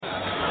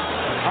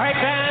right,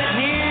 fans,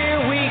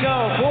 here we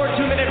go. 4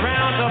 2-minute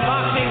rounds of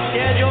boxing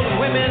scheduled.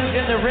 Women's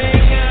in the ring.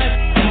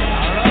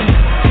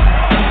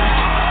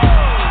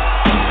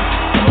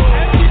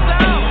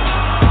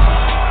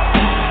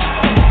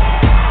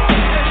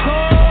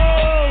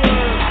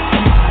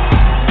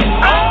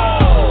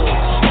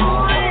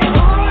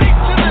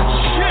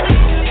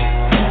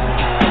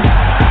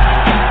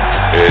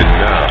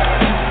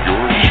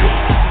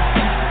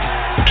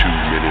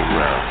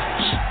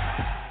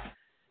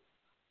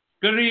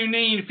 Good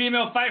evening,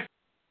 female fight.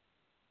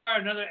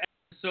 Another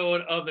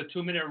episode of the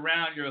 2-minute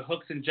round, your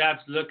hooks and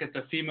jabs look at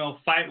the female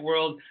fight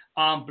world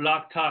on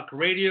Block Talk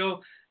Radio.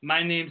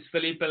 My name's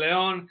Felipe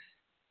Leon,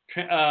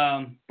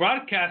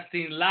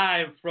 broadcasting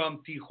live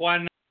from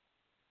Tijuana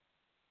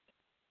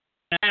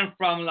and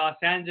from Los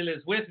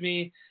Angeles. With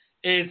me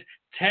is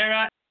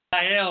Tara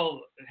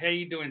Lael. How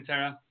you doing,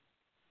 Tara?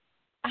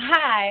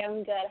 Hi,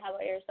 I'm good. How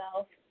about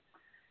yourself?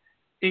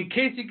 In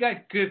case you guys,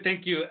 good,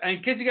 thank you.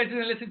 In case you guys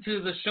didn't listen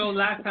to the show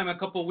last time, a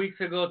couple of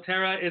weeks ago,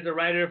 Tara is a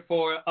writer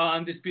for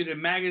Undisputed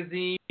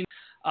Magazine.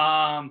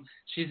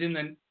 She's in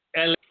the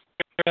LA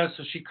area,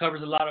 so she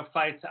covers a lot of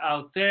fights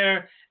out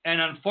there. And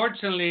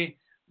unfortunately,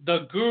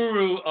 the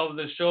guru of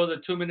the show,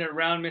 the 2-minute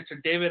round,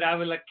 Mr. David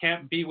Avila,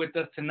 can't be with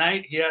us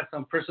tonight. He has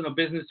some personal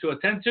business to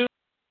attend to.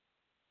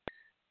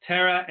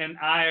 Tara and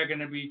I are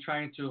going to be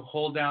trying to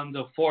hold down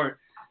the fort.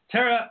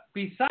 Tara,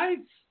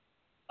 besides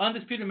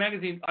Undisputed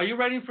Magazine, are you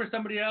writing for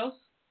somebody else?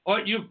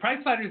 Or you prize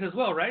fighters as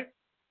well, right?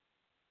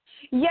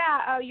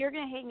 Yeah, you're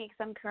going to hate me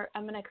because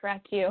I'm going to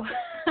correct you.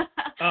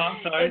 Oh,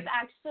 I'm sorry. It's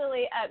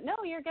actually, no,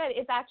 you're good.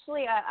 It's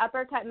actually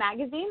Uppercut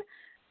Magazine.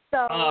 So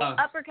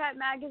Uppercut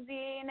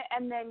Magazine,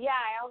 and then, yeah,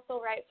 I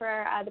also write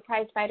for the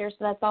prize fighters,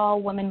 so that's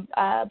all women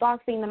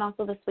boxing, and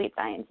also the Sweet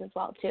Science as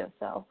well, too.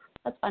 So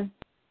that's fun.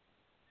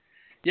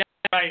 Yeah,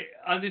 right.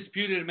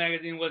 Undisputed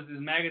Magazine was this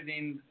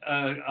magazine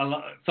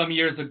some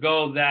years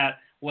ago that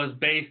was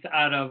based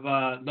out of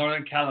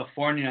Northern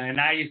California,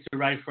 and I used to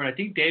write for it. I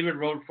think David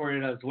wrote for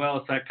it as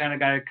well, so I kind of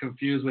got it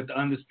confused with the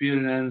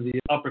Undisputed and the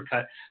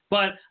Uppercut.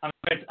 But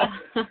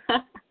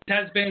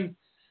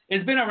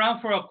it's been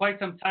around for quite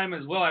some time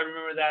as well. I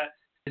remember that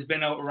it's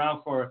been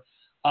around for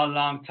a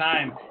long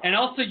time. And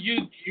also,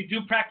 you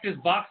do practice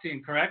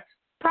boxing, correct?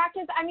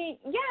 Practice? I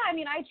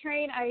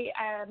train.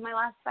 My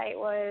last fight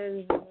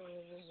was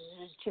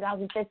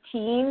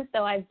 2015,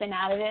 so I've been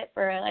out of it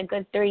for a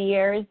good 3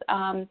 years.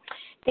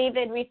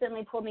 David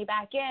recently pulled me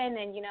back in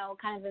and,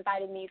 kind of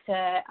invited me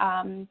to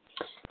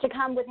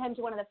come with him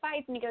to one of the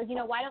fights. And he goes,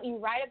 why don't you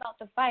write about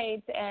the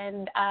fights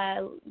and,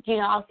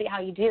 I'll see how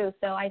you do.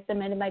 So I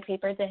submitted my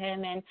paper to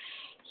him, and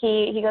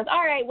he goes,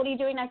 all right, what are you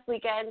doing next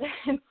weekend?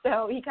 And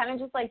so he kind of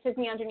just took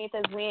me underneath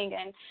his wing,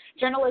 and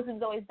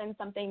journalism's always been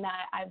something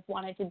that I've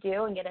wanted to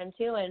do and get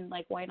into, and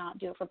why not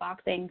do it for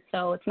boxing?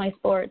 So it's my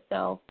sport,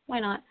 so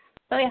why not?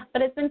 So yeah,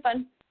 but it's been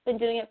fun. Been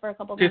doing it for a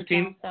couple of months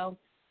now, so.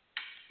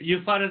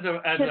 You fought as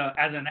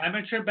an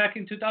amateur back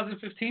in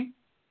 2015?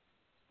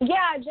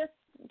 Yeah,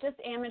 just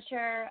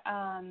amateur.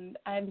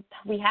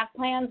 We have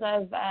plans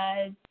of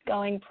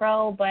going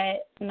pro,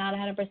 but not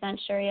 100%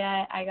 sure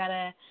yet. I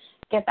gotta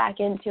get back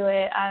into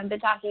it. I've been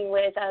talking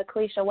with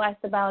Kalisha West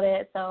about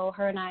it, so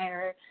her and I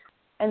are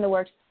in the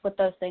works with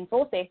those things.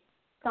 We'll see.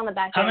 It's on the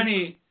back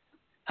end.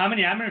 How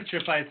many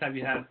amateur fights have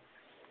you had?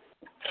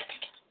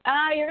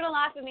 You're gonna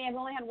laugh at me. I've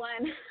only had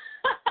one.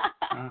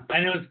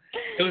 And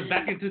it was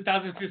back in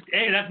 2015.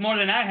 Hey, that's more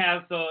than I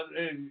have. So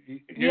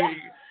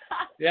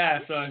yeah.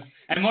 So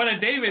and more than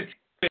David.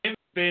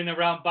 David's been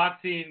around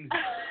boxing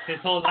his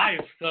whole life.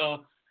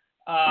 So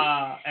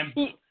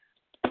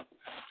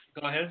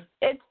go ahead.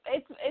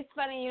 It's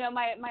funny,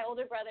 my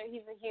older brother,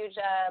 he's a huge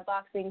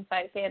boxing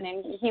fight fan,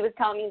 and he was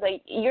telling me, he's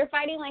like, you're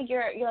fighting like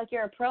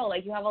you're a pro,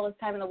 like you have all this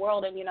time in the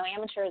world, and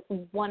amateur is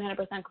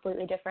 100%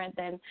 completely different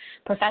than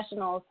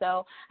professional.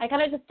 So I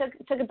kind of just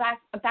took a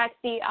back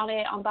seat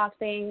on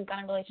boxing, got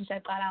in a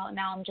relationship, got out, and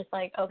now I'm just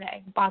like,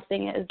 okay,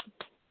 boxing is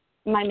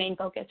my main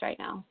focus right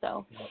now.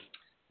 So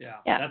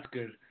yeah. That's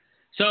good.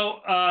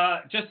 So,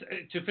 just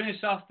to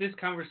finish off this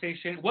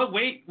conversation, what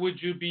weight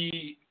did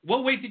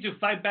you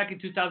fight back in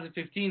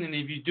 2015? And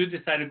if you do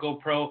decide to go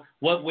pro,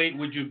 what weight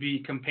would you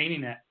be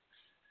campaigning at?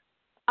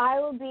 I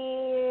will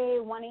be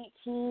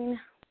 118,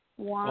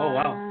 120. Oh,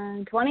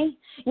 wow.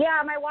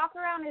 Yeah, my walk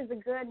around is a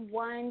good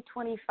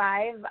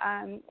 125.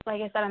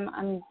 Like I said,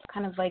 I'm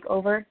kind of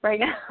over right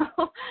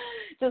now,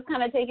 just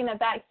kind of taking a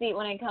back seat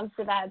when it comes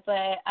to that.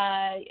 But,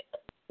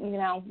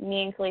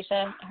 me and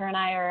Kalisha, her and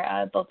I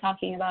are both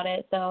talking about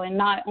it. So, and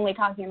not only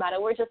talking about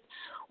it,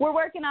 we're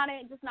working on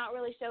it, just not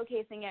really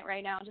showcasing it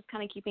right now, just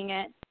kind of keeping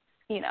it,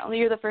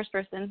 you're the first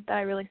person that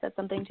I really said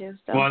something to.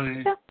 So,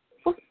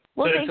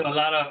 we'll see.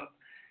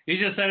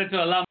 You just said it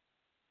to a lot.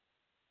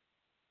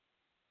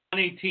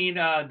 118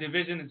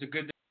 division is a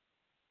good.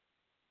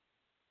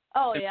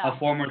 Oh, yeah. A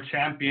former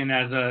champion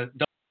as a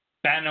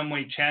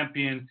bantamweight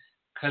champion.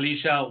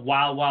 Kalisha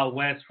Wild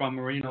West from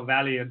Moreno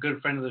Valley, a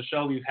good friend of the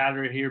show. We've had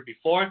her here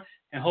before,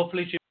 and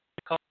hopefully she'll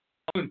come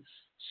soon.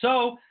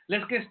 So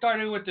let's get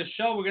started with the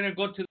show. We're going to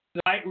go to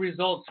the fight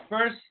results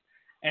first.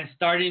 And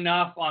starting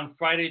off on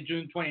Friday,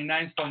 June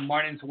 29th from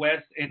Martin's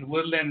West in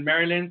Woodland,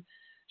 Maryland,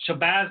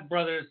 Shabazz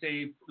Brothers,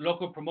 a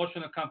local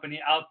promotional company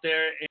out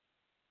there in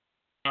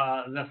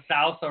the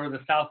south or the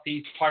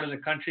southeast part of the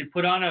country,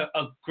 put on a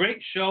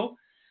great show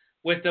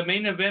with the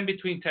main event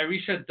between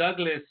Tyresha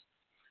Douglas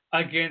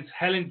against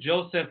Helen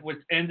Joseph, which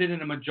ended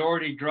in a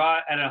majority draw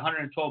at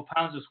 112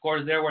 pounds. The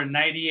scores there were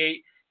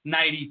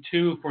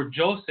 98-92 for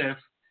Joseph,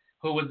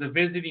 who was the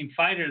visiting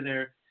fighter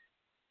there,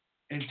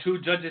 and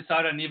two judges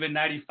out on even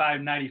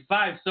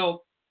 95-95.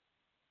 So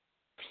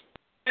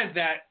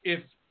that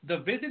if the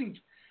visiting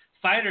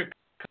fighter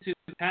comes to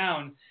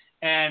town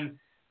and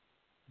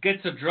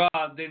gets a draw,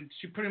 then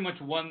she pretty much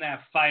won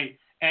that fight.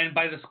 And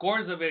by the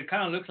scores of it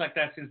kind of looks like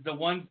that, since the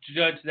one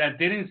judge that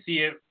didn't see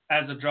it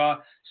as a draw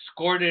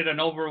scored it an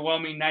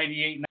overwhelming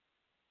 98.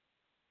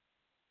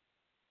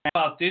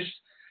 About this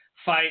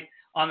fight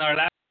on our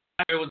last,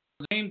 it was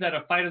claimed that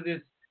a fight of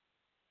this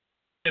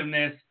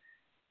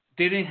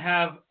didn't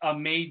have a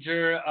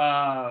major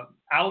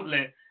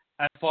outlet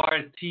as far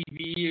as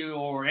TV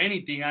or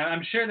anything.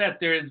 I'm sure that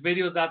there is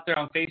videos out there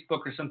on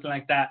Facebook or something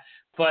like that,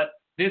 but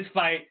this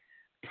fight,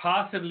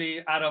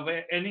 possibly out of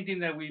anything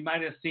that we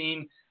might have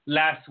seen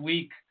last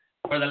week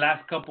or the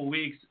last couple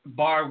weeks,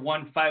 bar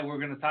one fight we're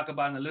going to talk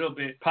about in a little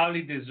bit,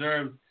 probably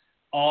deserved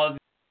all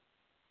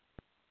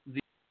the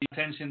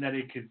attention that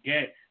it could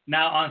get.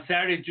 Now, on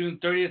Saturday, June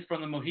 30th, from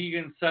the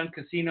Mohegan Sun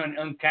Casino in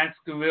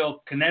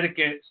Uncasville,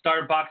 Connecticut,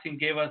 Star Boxing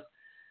gave us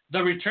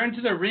the return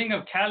to the ring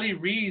of Callie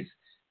Reese,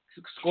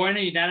 scoring a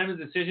unanimous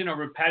decision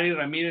over Patty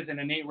Ramirez in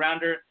an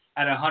 8-rounder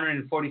at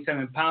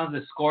 147 pounds.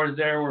 The scores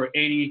there were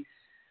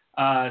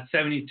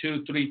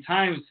 80-72 three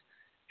times.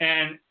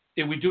 And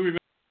if we do remember,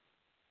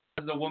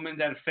 the woman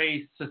that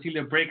faced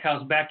Cecilia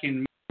Breakhouse back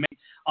in May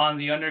on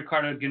the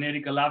undercard of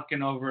Gennady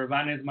Golovkin over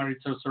Ibanez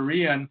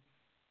Martirosyan,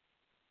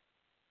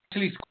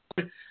 she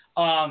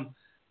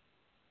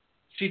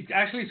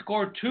actually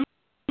scored two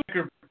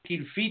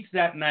record-breaking feats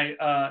that night,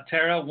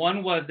 Tara.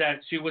 One was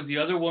that she was the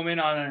other woman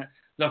on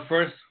the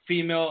first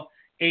female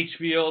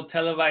HBO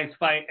televised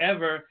fight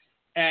ever,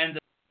 and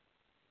the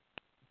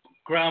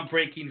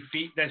groundbreaking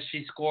feat that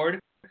she scored,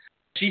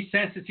 she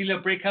sent Cecilia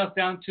Breakhouse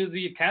down to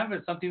the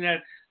canvas, something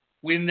that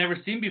we've never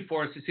seen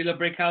before. Cecilia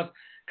Breakhouse,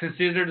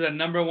 considered the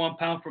number one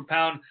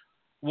pound-for-pound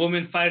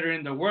woman fighter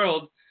in the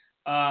world,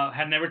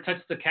 had never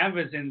touched the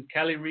canvas, and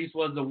Callie Reese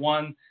was the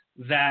one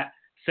that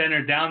sent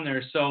her down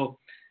there. So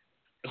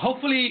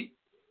hopefully,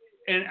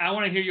 and I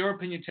want to hear your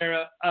opinion,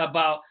 Tara,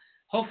 about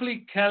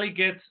hopefully Callie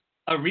gets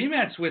a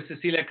rematch with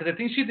Cecilia, because I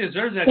think she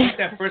deserves it. I think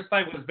that first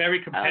fight was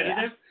very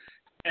competitive,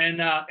 and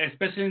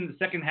especially in the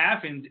second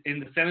half, in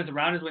the seventh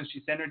round is when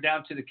she sent her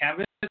down to the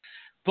canvas.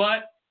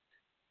 But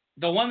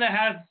the one that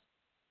has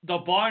the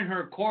ball in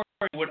her court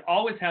would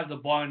always have the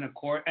ball in the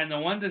court, and the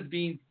one that's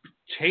being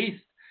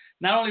chased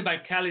not only by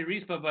Callie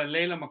Reese but by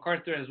Layla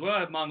MacArthur as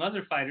well, among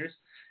other fighters,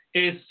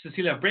 is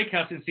Cecilia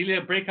Breakhouse. And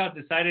Cecilia Breakhouse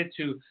decided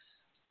to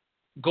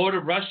go to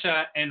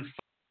Russia and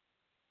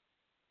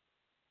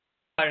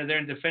fight there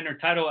and defend her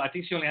title. I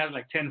think she only has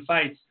like 10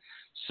 fights.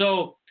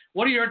 So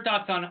what are your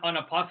thoughts on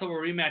a possible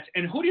rematch?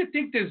 And who do you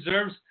think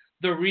deserves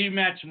the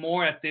rematch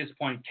more at this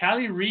point,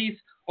 Callie Reese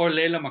or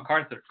Layla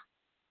MacArthur?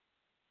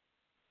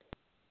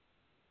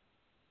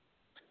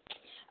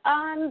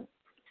 I'm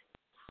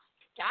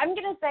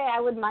going to say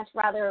I would much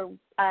rather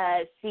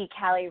see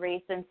Callie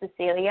Reese and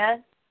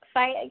Cecilia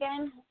fight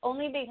again,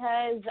 only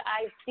because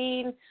I've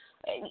seen,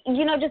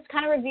 just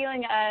kind of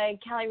reviewing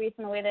Callie Reese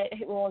in the way that,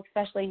 well,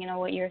 especially,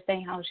 what you're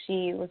saying, how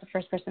she was the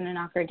first person to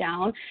knock her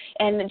down.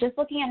 And just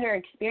looking at her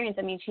experience,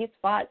 I mean, she's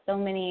fought so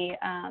many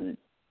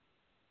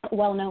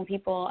well-known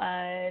people,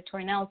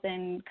 Tori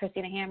Nelson,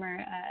 Christina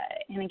Hammer,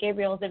 Hannah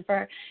Gabriels, and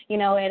for,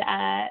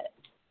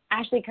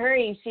 Ashley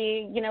Curry,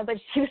 but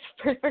she was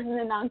the first person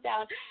to knock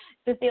down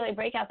Cecilia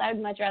Breakhouse. I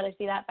would much rather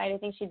see that fight. I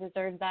think she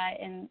deserves that.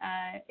 And,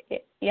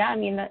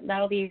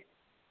 that'll be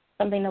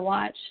something to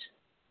watch.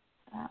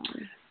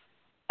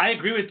 I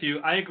agree with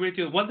you.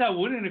 One that I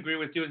wouldn't agree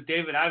with you is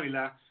David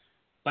Avila,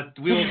 but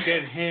we will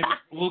get him.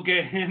 We'll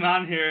get him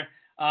on here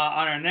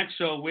on our next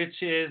show,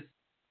 which is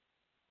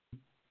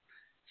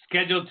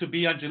scheduled to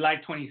be on July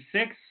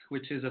 26th,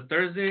 which is a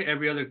Thursday,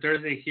 every other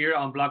Thursday here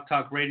on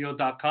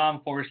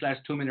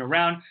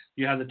blogtalkradio.com/2MinRound.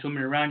 You have the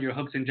 2-minute round, your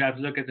hooks and jabs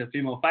look at the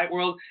female fight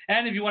world.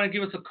 And if you want to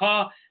give us a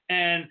call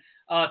and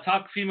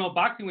talk female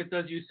boxing with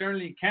us, you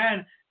certainly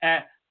can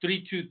at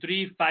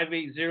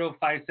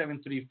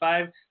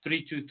 323-580-5735,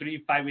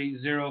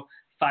 323-580-5735.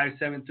 I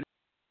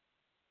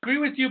agree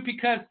with you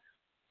because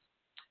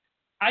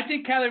I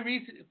think Callie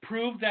Reese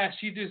proved that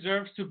she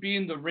deserves to be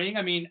in the ring.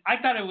 I mean, I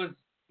thought it was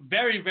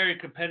very, very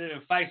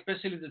competitive fight,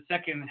 especially the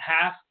second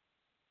half.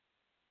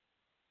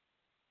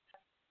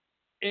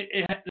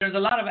 There's a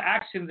lot of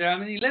action there. I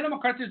mean, Layla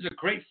MacArthur is a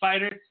great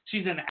fighter.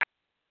 She's an actor.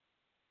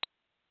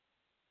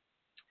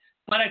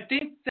 But I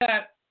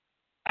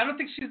don't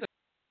think she's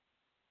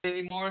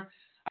anymore.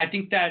 I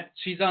think that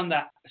she's on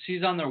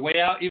their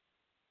way out.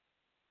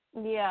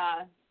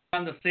 Yeah.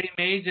 On the same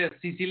age as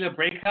Cecilia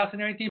Breakhouse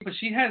and everything, but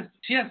she has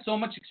so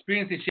much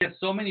experience and she has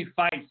so many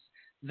fights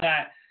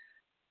that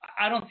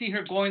I don't see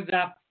her going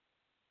that.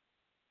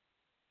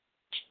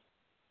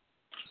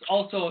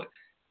 Also,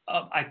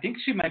 I think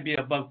she might be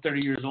above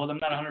 30 years old. I'm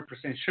not 100%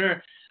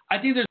 sure. I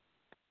think there's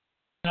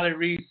Kelly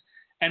Reese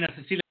and a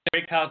Cecilia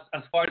Breakhouse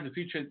as far as the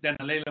future than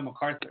a Layla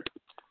MacArthur.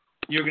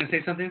 You were going to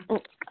say something?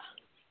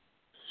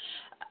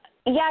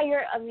 Yeah,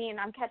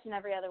 I'm catching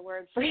every other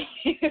word for you.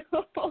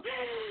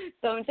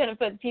 So I'm trying to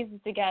put pieces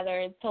together.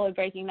 It's totally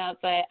breaking up.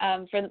 But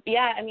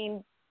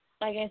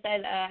like I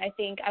said, I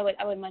think I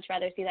would much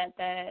rather see that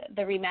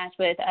the rematch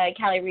with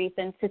Callie Reese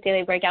and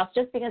Cecilia Breakhouse,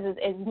 just because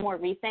it's more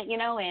recent,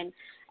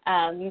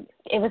 and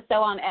it was so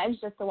on edge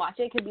just to watch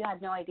it, because you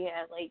had no idea,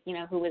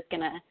 who was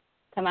going to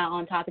come out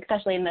on top,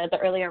 especially in the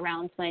earlier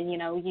rounds when,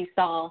 you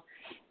saw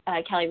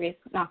Callie Reese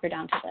knock her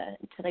down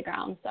to the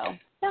ground. So,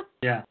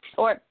 yeah.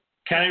 Or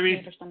Callie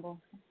Reese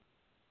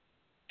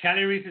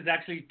is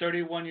actually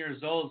 31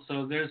 years old,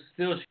 so there's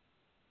still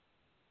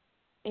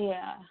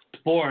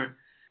sport.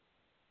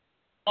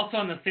 Also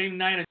on the same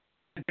night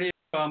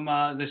from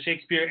the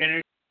Shakespeare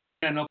Energy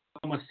in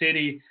Oklahoma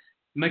City,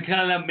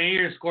 Michaela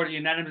Mayer scored a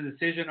unanimous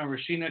decision over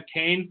Sheena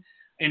Kane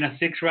in a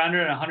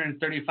 6-rounder at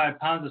 135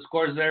 pounds. The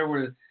scores there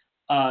were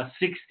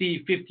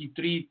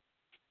 60-53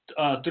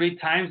 three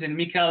times, and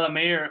Michaela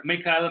Mayer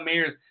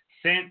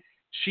sent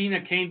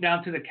Sheena Kane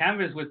down to the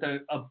canvas with a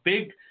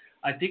big,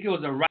 I think it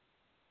was a right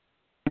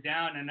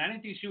down, and I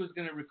didn't think she was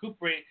going to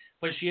recuperate,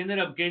 but she ended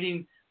up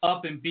getting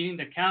up and beating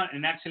the count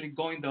and actually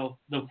going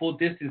the full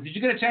distance. Did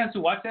you get a chance to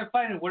watch that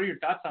fight, and what are your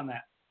thoughts on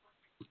that?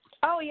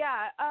 Oh,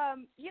 yeah.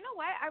 You know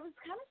what? I was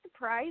kind of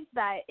surprised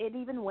that it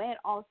even went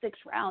all 6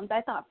 rounds.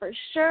 I thought for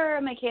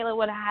sure Michaela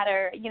would have had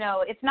her,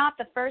 if not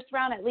the first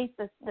round, at least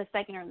the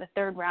second or the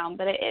third round,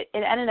 but it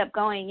ended up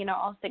going,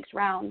 all 6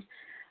 rounds.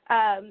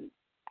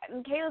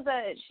 Michaela's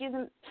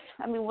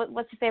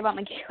what's to say about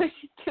Michaela?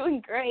 She's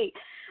doing great.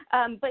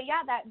 But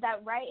yeah,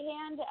 that right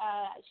hand,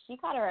 she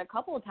caught her a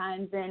couple of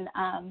times, and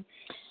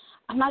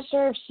I'm not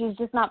sure if she's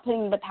just not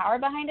putting the power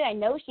behind it. I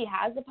know she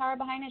has the power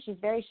behind it. She's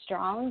very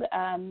strong,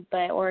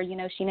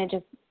 Sheena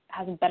just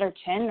has a better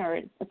chin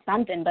or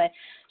something. But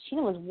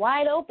Sheena was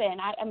wide open.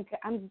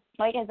 I'm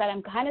like I said,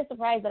 I'm kind of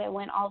surprised that it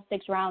went all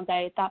 6 rounds.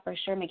 I thought for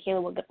sure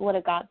Michaela would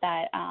have got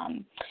that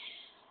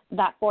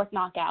fourth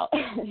knockout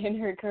in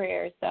her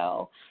career.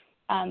 So,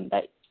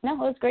 but no, it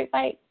was a great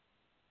fight.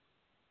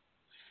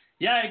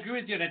 Yeah, I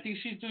agree with you, and I think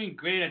she's doing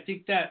great. I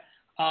think that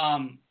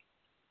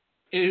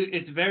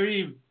it's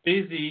very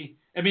busy.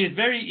 It's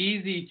very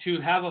easy to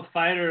have a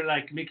fighter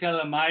like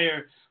Michaela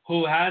Mayer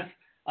who has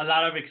a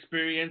lot of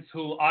experience,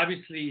 who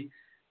obviously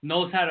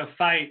knows how to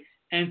fight,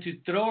 and to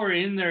throw her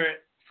in there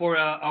for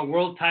a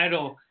world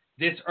title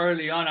this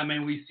early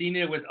on. We've seen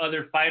it with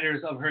other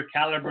fighters of her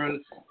caliber,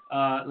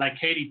 like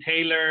Katie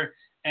Taylor,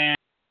 and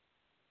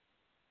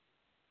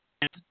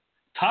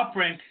Top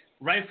Rank,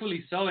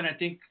 rightfully so, and I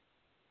think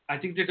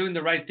they're doing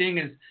the right thing.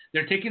 Is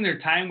they're taking their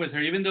time with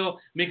her. Even though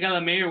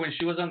Michaela Mayer, when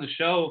she was on the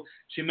show,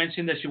 she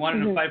mentioned that she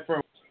wanted to fight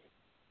for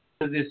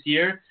this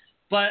year,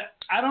 but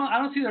I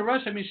don't see the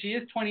rush. She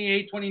is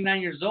 28,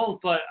 29 years old,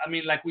 but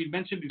like we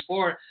mentioned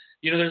before,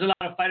 there's a lot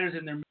of fighters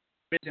in their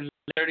mid and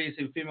 30s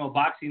in female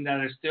boxing that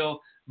are still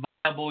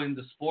viable in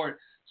the sport.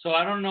 So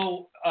I don't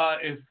know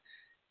if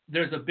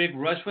there's a big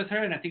rush with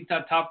her, and I think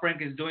that Top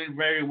Rank is doing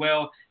very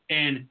well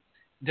in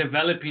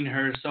developing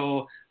her.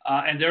 So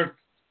and their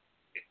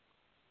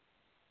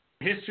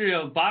history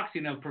of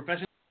boxing, of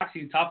professional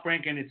boxing, Top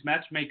Rank and its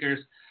matchmakers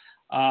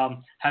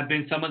have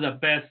been some of the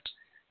best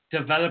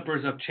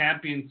developers of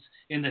champions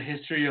in the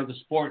history of the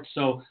sport.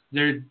 So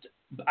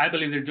I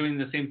believe they're doing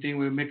the same thing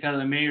with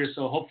Michaela Mayer.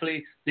 So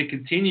hopefully they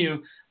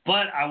continue.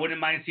 But I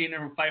wouldn't mind seeing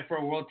her fight for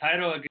a world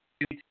title against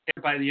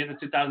by the end of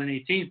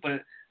 2018.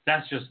 But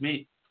that's just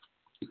me.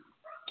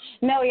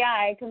 No, yeah,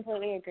 I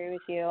completely agree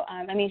with you.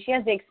 She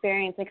has the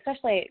experience,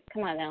 especially,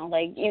 come on now,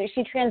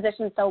 she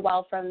transitioned so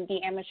well from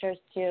the amateurs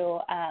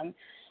to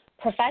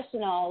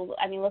professional.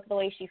 Look at the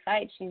way she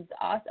fights. She's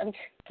awesome.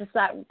 Just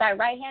that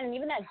right hand and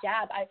even that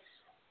jab.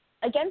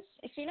 Against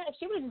Sheena, if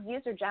she would have just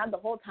used her jab the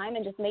whole time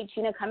and just made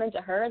Sheena come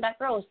into her, that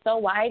girl was so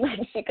wide.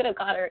 She could have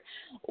caught her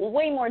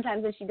way more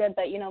times than she did.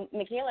 But,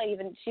 Michaela,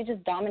 she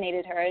just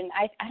dominated her. And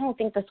I don't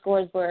think the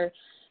scores were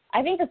 –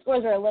 I think the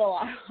scores were a little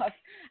off.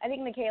 I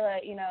think Michaela,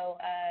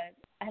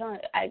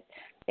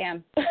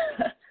 damn.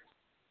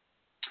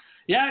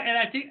 Yeah, and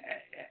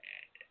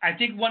I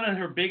think one of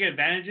her big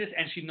advantages,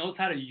 and she knows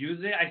how to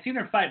use it. I've seen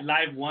her fight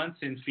live once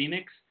in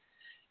Phoenix,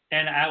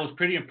 and I was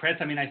pretty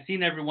impressed. I've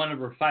seen every one of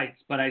her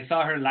fights, but I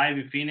saw her live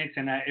in Phoenix,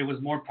 and it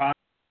was more proud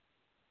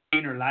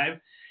seeing her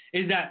live.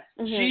 Is that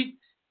she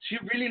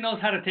really knows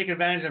how to take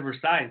advantage of her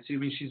size.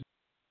 She's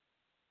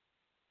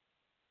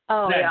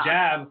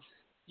jab.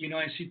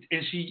 And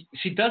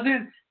she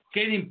doesn't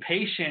get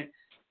impatient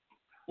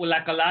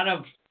like a lot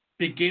of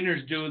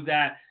beginners do,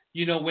 that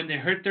when they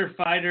hurt their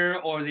fighter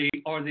or they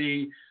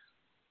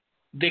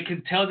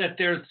can tell that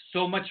they're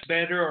so much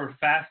better or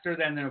faster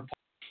than their opponent,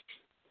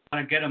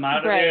 want to get them out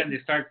of there, and they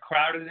start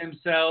crowding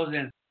themselves,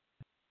 and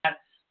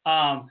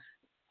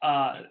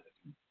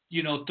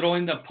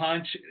throwing the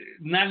punch,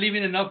 not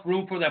leaving enough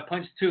room for that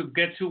punch to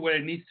get to where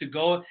it needs to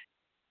go.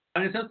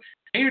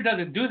 Mayer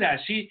doesn't do that.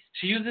 She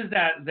uses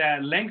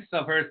that length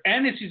of hers,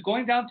 and if she's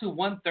going down to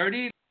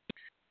 130,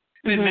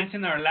 we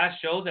mentioned in our last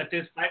show that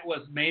this fight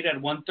was made at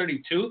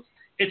 132.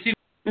 It's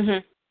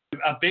even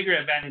a bigger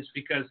advantage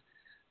because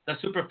the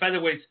super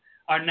featherweights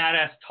are not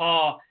as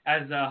tall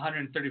as the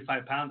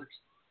 135 pounders.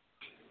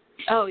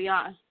 Oh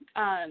yeah,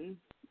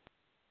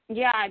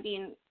 yeah. I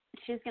mean,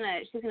 she's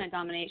gonna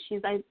dominate.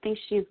 I think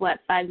she's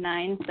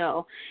 5'9".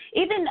 So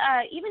even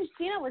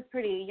Sheena was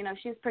pretty.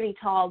 She's pretty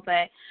tall,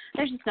 but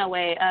there's just no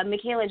way.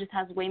 Michaela just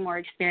has way more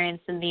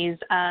experience than these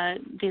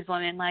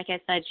women. Like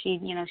I said, she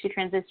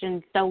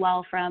transitioned so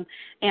well from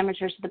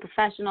amateurs to the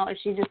professional. If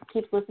she just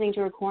keeps listening to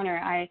her corner,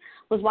 I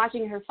was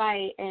watching her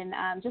fight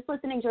and just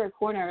listening to her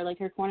corner. Like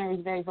her corner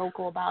was very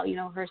vocal about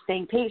her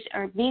staying patient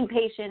or being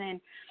patient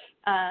and.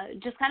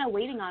 Just kind of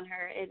waiting on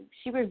her. And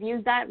she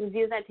reviews that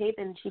tape,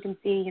 and she can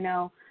see,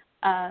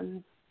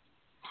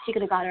 she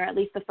could have got her at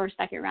least the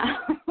second round.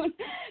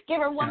 Give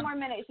her one more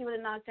minute, she would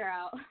have knocked her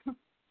out.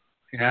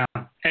 Yeah,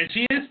 and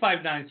she is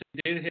 5'9", so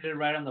they did hit it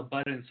right on the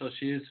button, so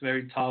she is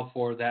very tall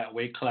for that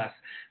weight class.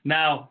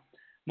 Now,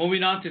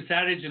 moving on to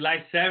Saturday,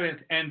 July 7th,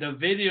 and the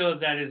video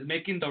that is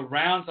making the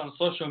rounds on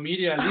social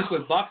media, at least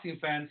with boxing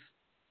fans,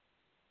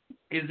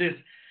 is this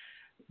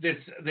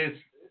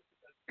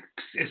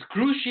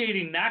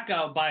excruciating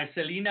knockout by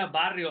Selena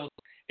Barrios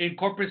in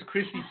Corpus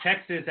Christi,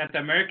 Texas, at the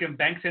American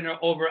Bank Center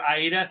over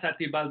Aida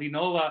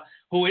Satibaldinova,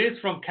 who is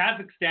from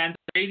Kazakhstan,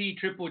 Lady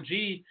Triple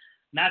G.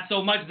 Not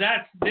so much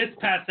that this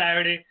past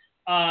Saturday,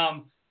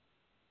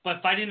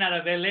 but fighting out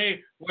of LA,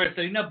 where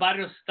Selena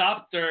Barrios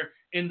stopped her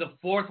in the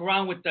fourth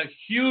round with a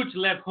huge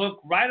left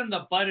hook right on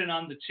the button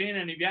on the chin.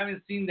 And if you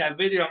haven't seen that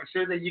video, I'm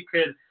sure that you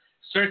could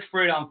search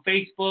for it on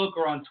Facebook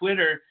or on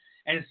Twitter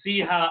and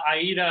see how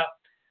Aida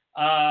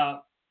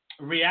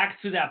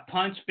reacts to that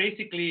punch.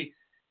 Basically,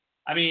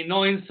 I mean,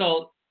 no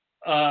insult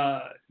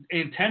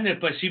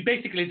intended, but she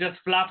basically just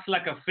flops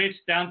like a fish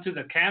down to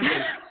the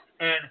canvas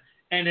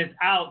and is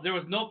out. There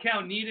was no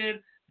count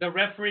needed. The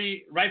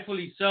referee,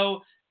 rightfully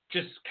so,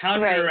 just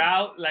counted her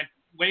out, like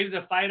waved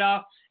the fight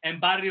off, and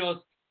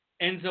Barrios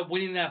ends up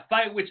winning that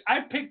fight, which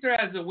I picked her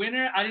as a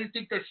winner. I didn't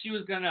think that she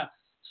was gonna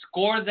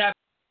score that,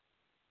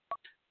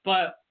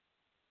 but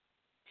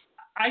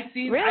I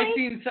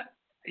didn't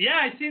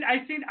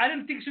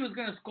think she was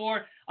gonna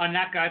score a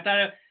knockout. I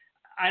thought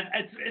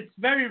it's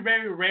very,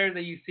 very rare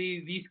that you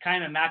see these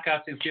kind of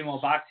knockouts in female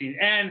boxing.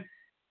 And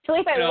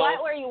Felipe,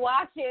 what were you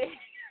watching?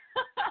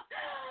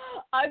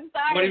 I'm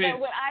sorry, but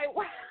when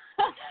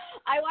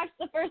I watched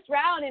the first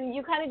round, and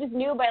you kind of just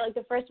knew by like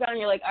the first round,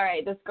 you're like, all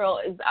right, this girl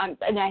is.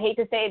 And I hate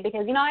to say it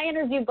because I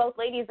interviewed both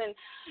ladies, and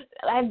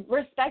I have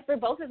respect for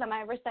both of them. I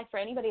have respect for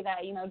anybody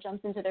that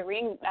jumps into the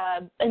ring,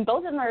 and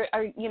both of them are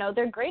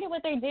they're great at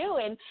what they do.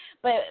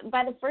 But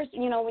by the first,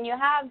 when you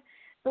have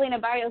Selena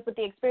Barrios with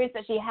the experience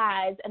that she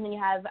has, and then you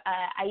have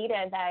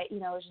Aida that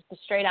is just a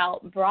straight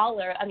out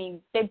brawler. I mean,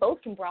 they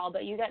both can brawl,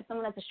 but you got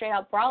someone that's a straight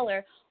out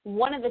brawler.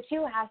 One of the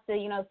two has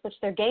to switch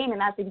their game,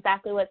 and that's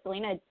exactly what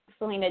Selena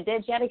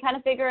did. She had to kind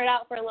of figure it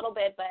out for a little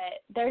bit, but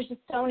there's just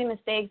so many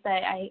mistakes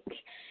that I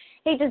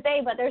hate to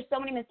say, but there's so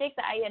many mistakes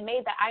that I had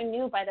made that I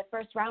knew by the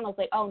first round. I was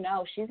like, oh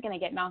no, she's gonna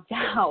get knocked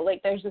out.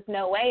 Like there's just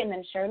no way. And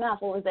then sure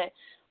enough, what was it?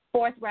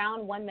 Fourth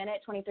round, 1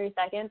 minute 23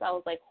 seconds. I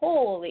was like,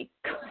 holy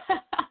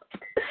crap.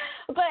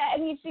 But I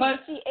mean,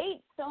 she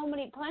ate so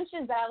many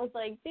punches that I was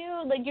like,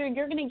 dude, like you're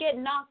gonna get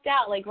knocked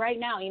out like right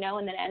now, and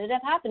then it ended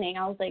up happening.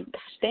 I was like,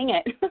 gosh, dang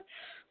it.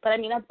 But I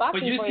mean, that's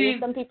boxing for you.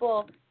 Some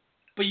people.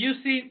 But you've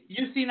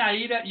seen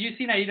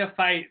Aida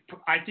fight.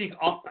 I think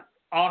all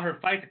her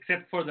fights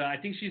except for I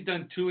think she's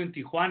done 2 in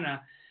Tijuana,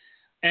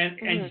 and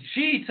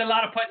she eats a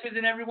lot of punches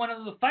in every one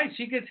of the fights.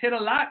 She gets hit a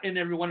lot in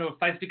every one of the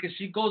fights because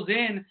she goes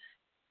in,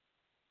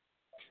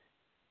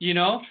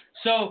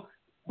 So.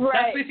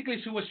 Right. That's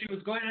basically what she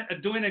was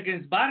doing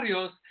against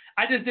Barrios.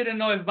 I just didn't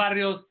know if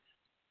Barrios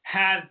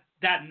had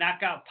that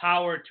knockout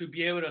power to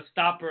be able to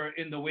stop her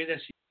in the way that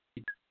she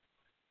did.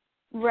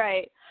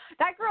 Right.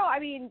 That girl, I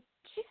mean,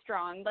 she's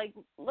strong. Like,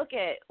 look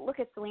at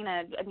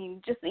Selena. I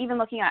mean, just even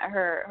looking at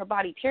her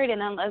body, period. And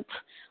then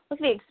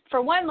look at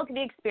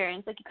the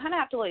experience. Like, you kind of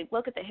have to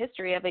look at the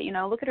history of it.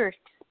 Look at her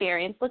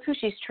experience. Look who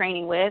she's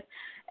training with.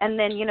 And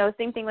then,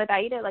 same thing with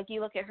Aida, like you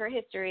look at her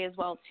history as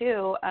well,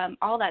 too.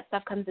 All that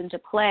stuff comes into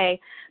play.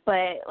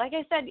 But like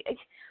I said,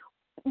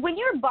 when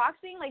you're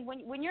boxing, like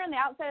when you're on the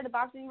outside of the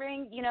boxing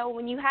ring,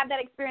 when you have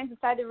that experience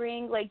inside the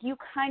ring, like you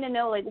kind of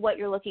know like what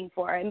you're looking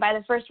for. And by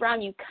the first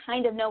round, you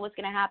kind of know what's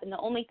going to happen. The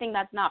only thing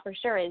that's not for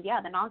sure is,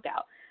 the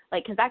knockout.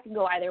 Like, because that can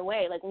go either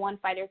way. Like one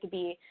fighter could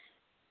be,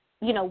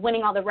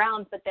 winning all the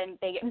rounds, but then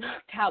they get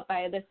knocked out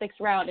by the 6th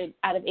round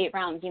out of 8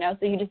 rounds,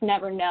 so you just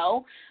never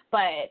know.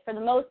 But for the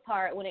most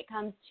part, when it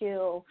comes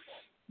to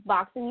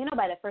boxing,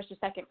 by the 1st or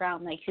 2nd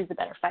round, like who's the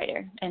better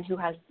fighter and who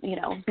has,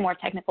 more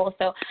technical.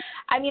 So,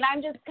 I mean,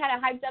 I'm just kind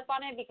of hyped up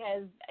on it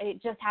because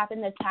it just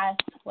happened this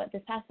past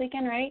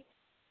weekend, right?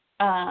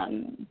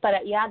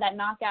 But yeah, that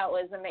knockout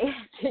was amazing.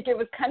 It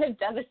was kind of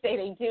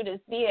devastating too to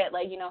see it.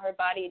 Like, her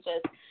body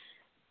just,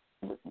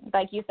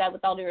 like you said,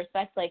 with all due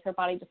respect, like her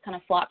body just kind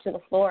of flopped to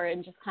the floor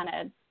and just kind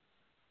of,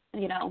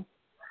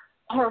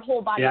 her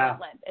whole body went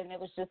limp, and it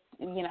was just,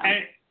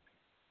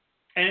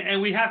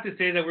 And we have to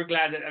say that we're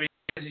glad that,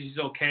 she's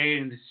okay,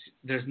 and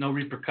there's no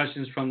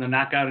repercussions from the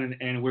knockout,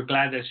 and we're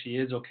glad that she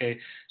is okay.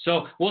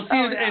 So we'll see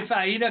if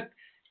Aida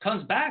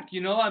comes back.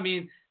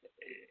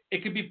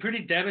 It could be pretty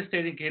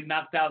devastating to get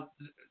knocked out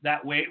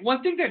that way.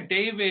 One thing that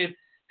David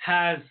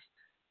has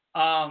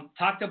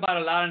talked about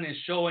a lot on his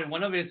show, and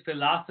one of his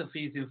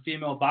philosophies in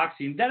female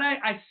boxing, that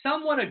I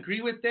somewhat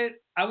agree with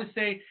it. I would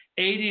say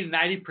 80 to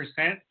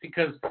 90%,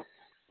 because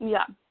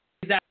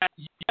that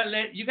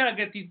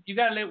you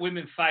gotta let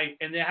women fight,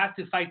 and they have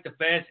to fight the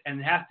best, and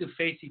they have to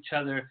face each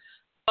other.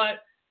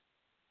 But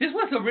this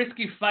was a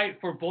risky fight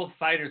for both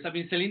fighters.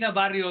 Selena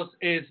Barrios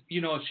is,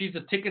 she's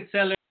a ticket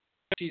seller.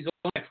 She's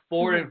only like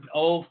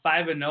 4-0,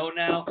 5-0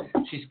 now.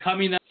 She's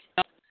coming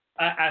up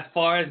as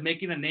far as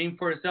making a name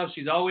for herself.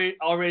 She's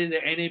already the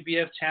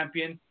NABF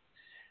champion.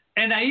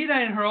 And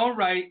Aida, in her own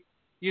right,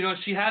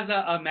 she has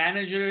a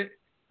manager.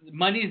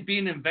 Money is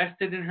being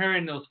invested in her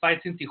in those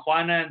fights in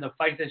Tijuana and the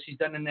fights that she's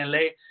done in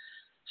LA.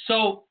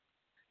 So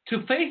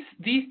to face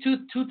these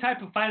two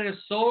type of fighters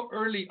so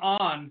early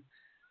on,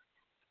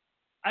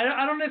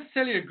 I don't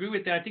necessarily agree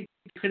with that. I think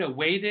they could have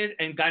waited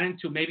and got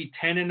into maybe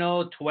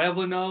 10-0,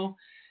 12-0,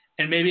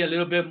 and maybe a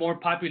little bit more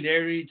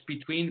popularity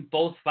between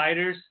both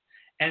fighters,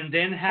 and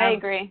then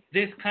have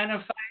this kind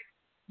of fight.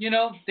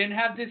 Then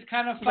have this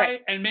kind of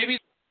fight, and maybe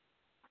it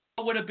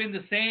would have been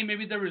the same.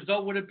 Maybe the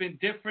result would have been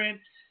different.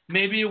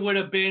 Maybe it would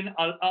have been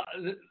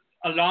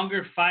a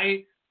longer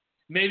fight.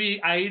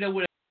 Maybe Aida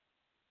would have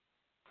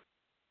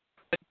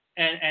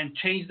and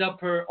changed up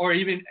her, or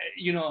even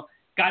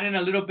gotten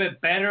a little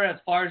bit better as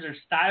far as her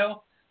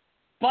style.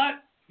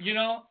 But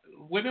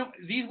women,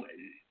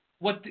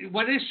 what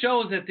it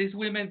shows that these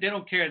women, they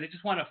don't care. They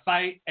just want to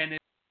fight, and the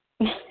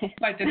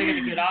fight that they're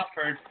going to get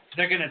offered,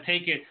 they're going to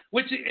take it.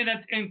 Which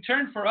in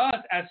turn for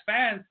us as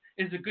fans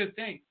is a good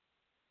thing.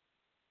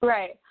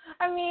 Right.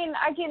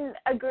 I can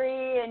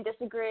agree and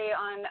disagree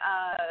on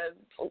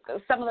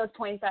some of those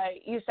points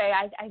that you say.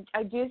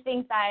 I do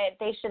think that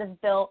they should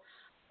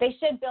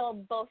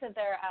build both of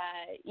their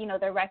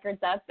their records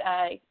up,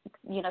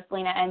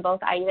 Selena and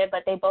both Aida,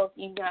 but they both,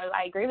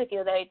 I agree with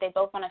you, they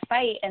both want to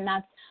fight, and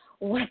that's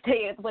what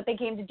they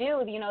came to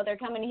do. They're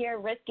coming here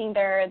risking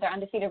their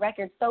undefeated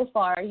record so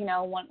far.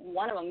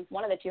 One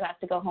of the two has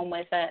to go home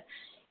with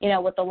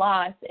with the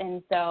loss,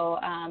 and so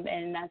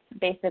and that's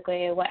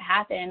basically what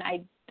happened.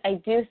 I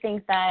do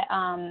think that,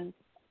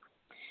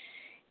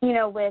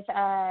 with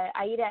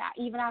Aida,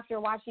 even after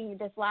watching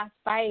this last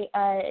fight,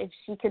 if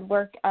she could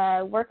work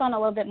on a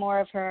little bit more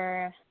of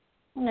her,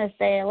 I'm going to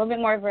say a little bit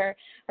more of her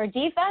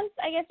defense,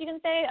 I guess you can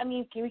say.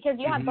 Because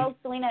you have both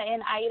Selena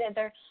and Aida,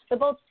 they're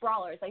both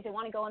brawlers. Like, they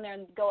want to go in there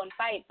and go and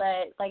fight.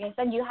 But like I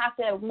said,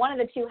 one of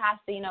the two has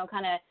to,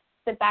 kind of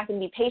sit back and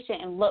be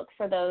patient and look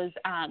for those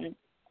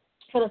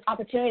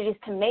opportunities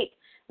to make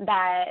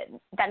that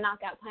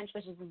knockout punch,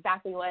 which is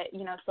exactly what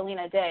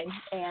Selena did.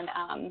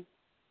 And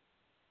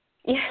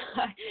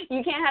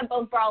you can't have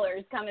both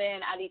brawlers coming in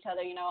at each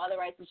other,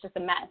 otherwise it's just a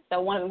mess. So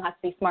one of them has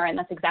to be smart, and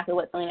that's exactly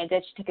what Selena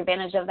did. She took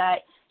advantage of that.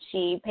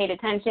 She paid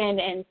attention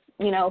and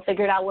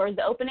figured out where's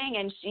the opening,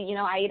 and she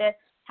Aida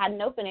had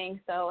an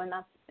opening. So, and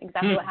that's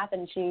exactly what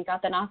happened. She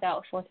got the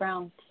knockout, 4th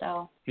round.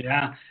 So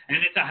yeah, and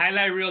it's a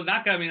highlight reel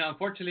knockout.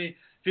 Unfortunately,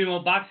 female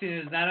boxing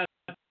is not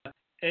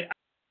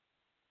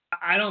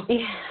I don't.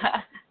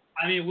 Yeah.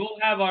 We'll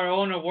have our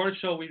own award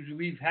show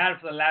we've had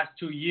for the last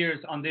 2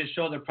 years on this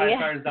show,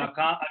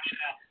 thepricefighters.com.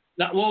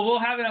 We'll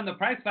have it on the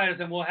Price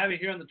Fighters, and we'll have it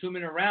here on the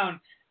 2-minute round.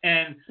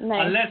 And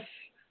unless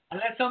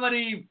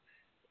somebody,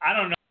 I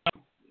don't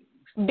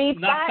know,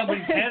 knock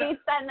somebody's head off,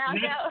 that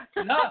knockout.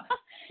 No,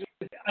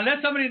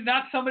 unless somebody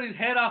knocks somebody's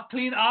head off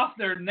clean off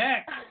their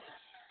neck.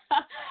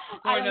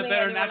 I don't think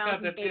anyone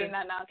else is beating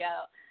that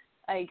knockout.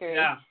 I agree.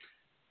 Yeah.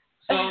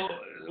 So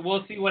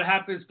we'll see what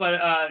happens, but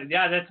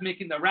that's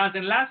making the rounds.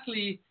 And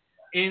lastly,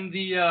 in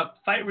the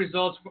fight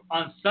results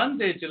on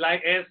Sunday, July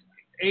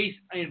 8th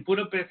in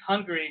Budapest,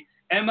 Hungary,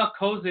 Emma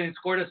Kozin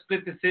scored a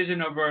split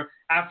decision over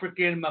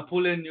African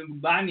Mapule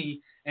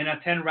Nyumbani in a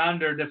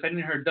 10-rounder,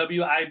 defending her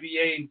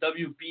WIBA and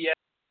WBF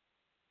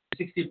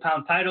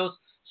 60-pound titles.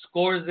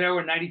 Scores there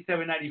were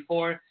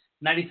 97-94,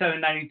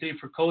 97-93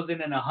 for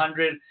Kozin, and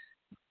 100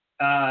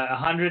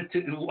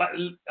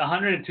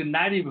 to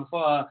 90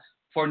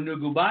 for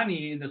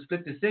Nugubani in the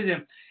split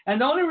decision.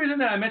 And the only reason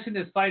that I mentioned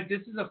this fight,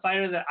 this is a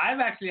fighter that I've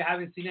actually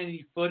haven't seen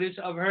any footage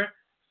of her.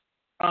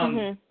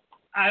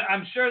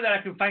 I'm sure that I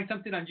can find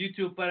something on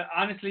YouTube, but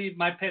honestly,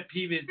 my pet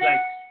peeve is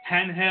like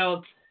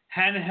handheld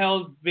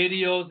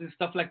videos and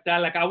stuff like that.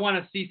 Like, I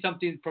want to see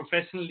something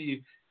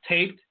professionally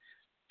taped.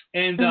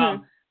 And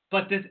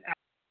but this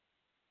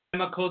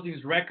Emma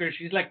Cosing's record.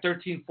 She's like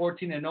 13,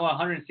 14, and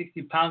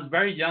 160 pounds,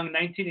 very young,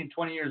 19 and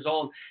 20 years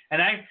old.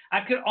 And I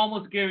could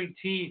almost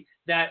guarantee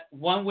that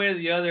one way or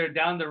the other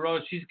down the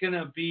road, she's going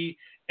to be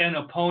an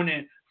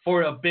opponent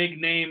for a big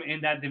name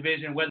in that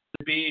division, whether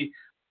it be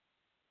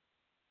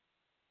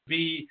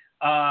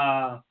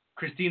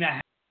Christina,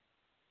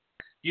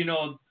 you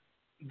know,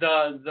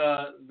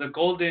 the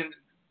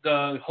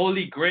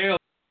holy grail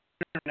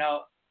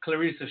now,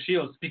 Clarissa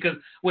Shields, because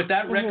with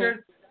that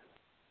record,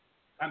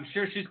 I'm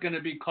sure she's going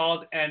to be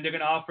called, and they're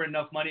going to offer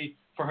enough money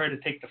for her to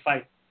take the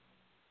fight.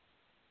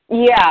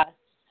 Yeah.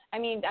 I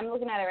mean, I'm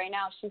looking at it right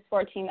now. She's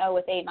 14-0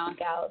 with 8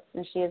 knockouts,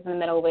 and she is in the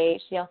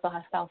middleweight. She also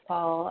has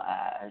southpaw.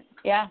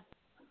 Yeah.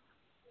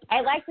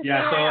 I like to see her.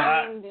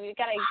 I mean, we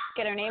got to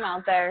get her name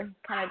out there.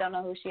 Kind of don't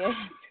know who she is.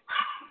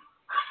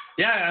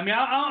 Yeah, I mean,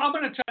 I'm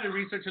going to try to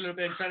research a little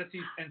bit and try to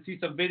see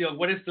some videos.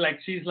 What it's like.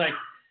 She's like,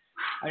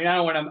 I mean, I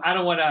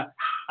don't want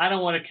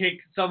to kick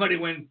somebody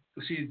when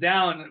she's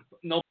down.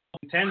 No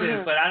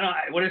intended, but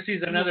what if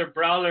she's another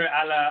brawler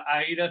a la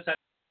Aida,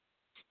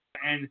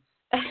 and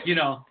you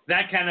know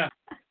that kind of.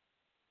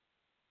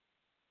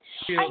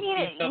 I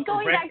mean,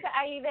 going back to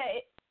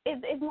Aida,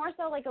 it's more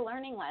so like a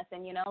learning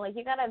lesson, you know. Like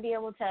you gotta be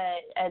able to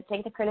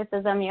take the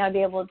criticism. You gotta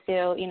be able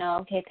to, you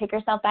know, pick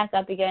yourself back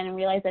up again and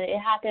realize that it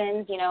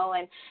happens, you know,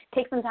 and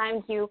take some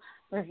time to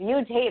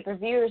review tape,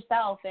 review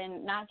yourself,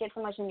 and not get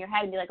so much in your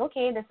head and be like,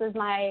 okay, this is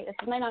my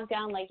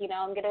knockdown. Like, you know,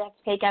 I'm gonna have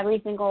to take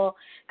every single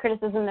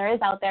criticism there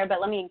is out there,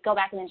 but let me go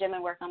back in the gym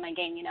and work on my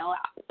game. You know,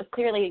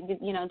 clearly,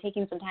 you know,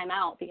 taking some time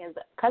out because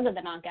of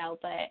the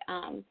knockout. But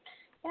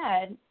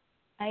yeah,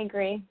 I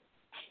agree.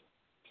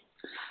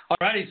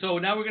 Alrighty, so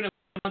now we're gonna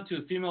move on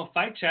to female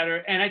fight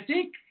chatter, and I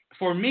think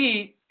for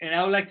me, and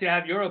I would like to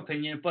have your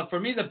opinion, but for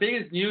me, the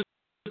biggest news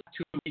of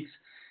 2 weeks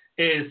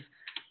is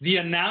the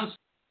announced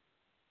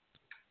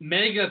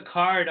mega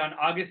card on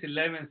August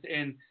 11th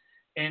in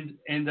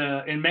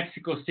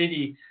Mexico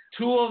City.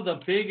 2 of the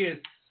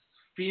biggest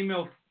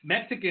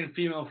Mexican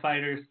female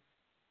fighters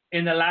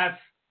in the last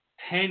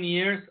 10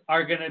 years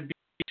are going to be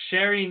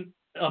sharing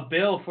a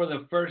bill for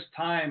the first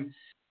time.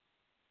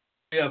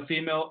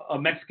 A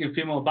Mexican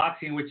female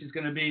boxing, which is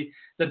going to be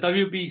the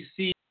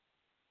WBC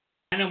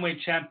bantamweight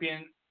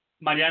champion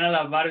Mariana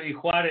La Barbie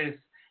Juarez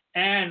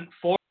and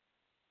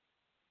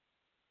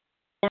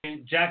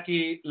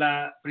Jackie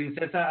La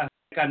Princesa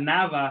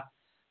Nava.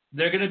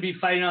 They're going to be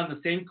fighting on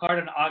the same card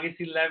on August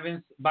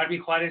 11th.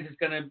 Barbie Juarez is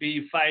going to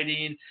be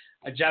fighting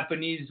a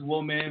Japanese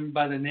woman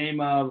by the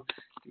name of,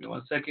 give me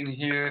one second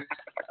here.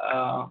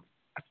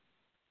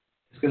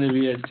 It's going to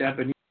be a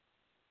Japanese,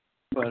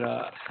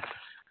 but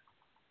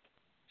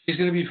she's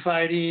going to be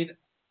fighting.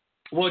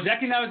 Well,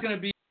 Jackie Nava is going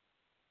to be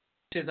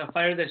a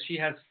fighter that she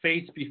has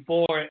faced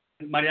before.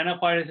 Mariana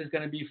Juarez is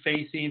going to be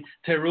facing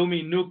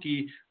Terumi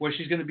Nuki, where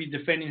she's going to be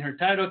defending her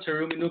title.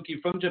 Terumi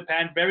Nuki from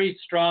Japan, very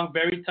strong,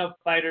 very tough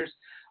fighters,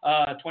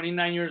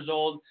 29 years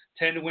old,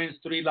 10 wins,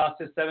 3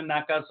 losses, 7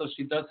 knockouts, so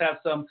she does have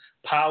some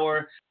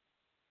power.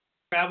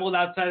 Traveled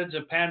outside of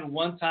Japan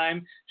one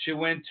time. She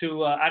went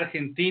to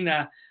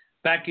Argentina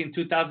back in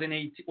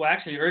 2018, well,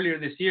 actually earlier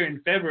this year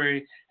in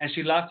February, and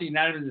she lost the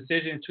unanimous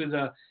decision to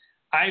the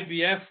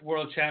IBF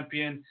world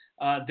champion,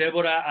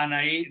 Deborah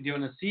Anaí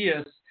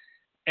Dionisius.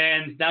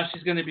 And now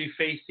she's going to be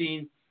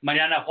facing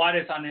Mariana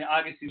Juarez on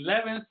August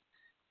 11th,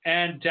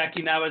 and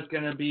Jackie Nava is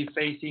going to be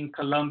facing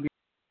Colombia,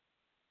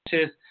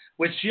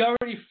 which she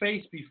already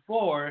faced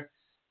before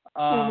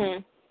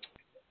and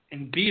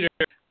beat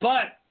her.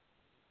 But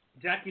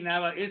Jackie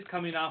Nava is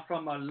coming off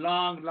from a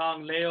long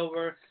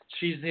layover.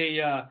 She's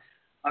a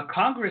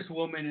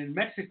congresswoman in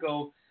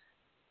Mexico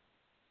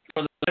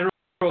for the federal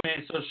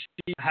government, so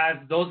she has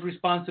those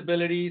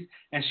responsibilities,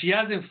 and she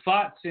hasn't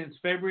fought since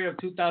February of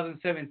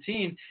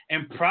 2017,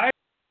 and prior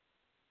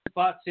to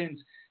fought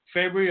since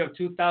February of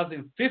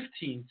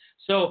 2015.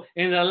 So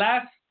in the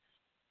last,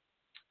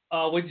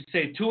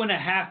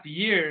 2.5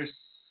 years,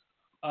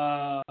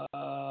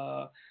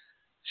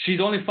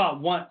 she's only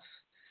fought once,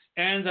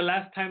 and the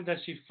last time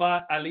that she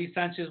fought Ali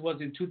Sanchez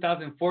was in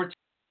 2014.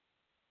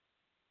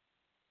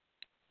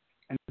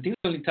 And I think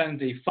the only time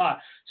they fought.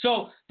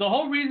 So the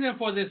whole reason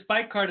for this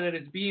fight card that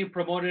is being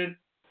promoted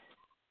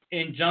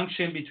in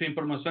junction between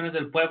Promociones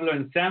del Pueblo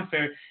and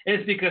Sanfer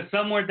is because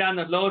somewhere down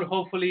the road,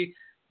 hopefully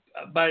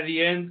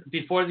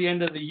before the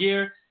end of the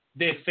year,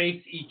 they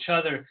face each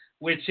other,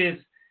 which is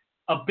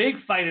a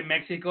big fight in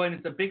Mexico, and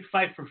it's a big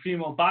fight for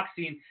female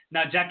boxing.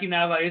 Now, Jackie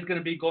Nava is going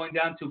to be going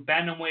down to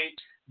bantamweight,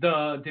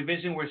 the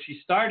division where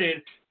she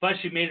started, but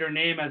she made her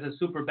name as a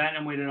super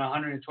bantamweight at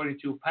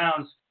 122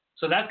 pounds.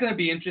 So that's going to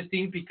be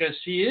interesting because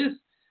she is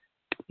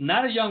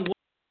not a young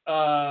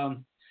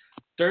woman.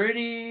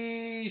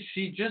 30,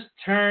 she just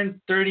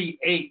turned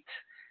 38.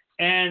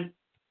 And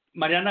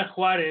Mariana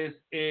Juarez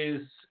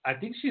is, I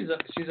think she's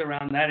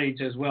around that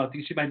age as well. I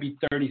think she might be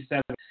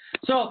 37.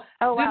 So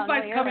this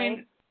fight's coming.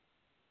 Right.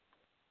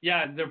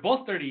 Yeah, they're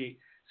both 38.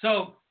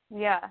 So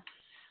yeah.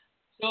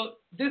 So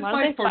this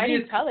fight for me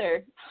is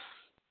color.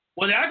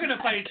 Well, they are going to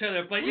fight each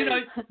other, but you know,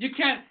 you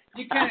can't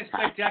you can't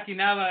expect Jackie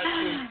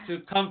Nava to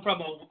come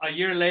from a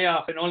year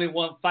layoff and only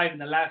one fight in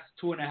the last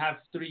 2.5,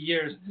 3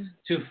 years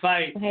to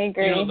fight,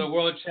 the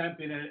world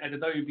champion at the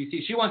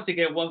WBC. She wants to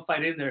get one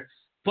fight in there.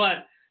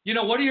 But,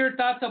 what are your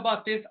thoughts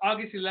about this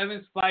August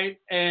 11th fight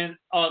and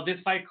this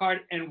fight card?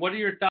 And what are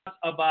your thoughts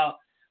about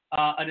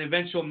an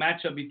eventual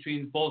matchup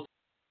between both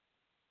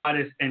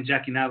Juarez and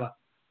Jackie Nava?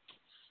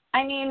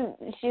 I mean,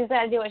 she's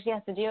got to do what she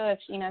has to do. If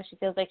she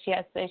feels like she's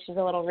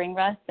a little ring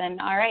rust, then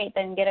all right,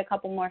 then get a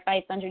couple more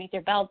fights underneath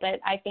your belt.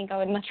 But I think I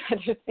would much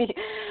rather see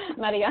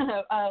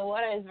Mariana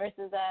Juarez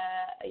versus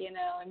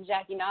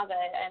Jackie Nava,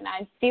 and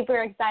I'm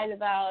super excited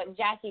about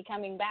Jackie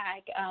coming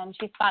back.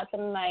 She fought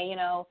some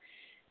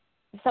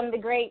of the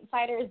great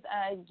fighters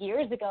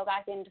years ago,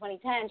 back in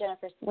 2010.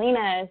 Jennifer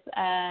Salinas.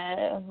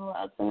 Who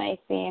else am I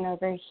seeing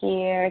over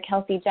here?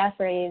 Kelsey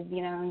Jeffries.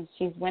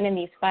 She's winning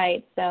these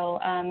fights. So.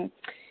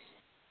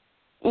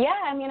 Yeah,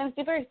 I mean, I'm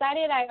super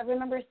excited. I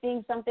remember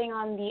seeing something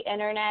on the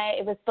internet.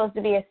 It was supposed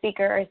to be a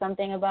secret or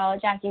something about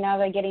Jackie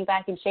Nava getting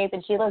back in shape,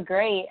 and she looked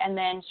great. And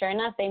then, sure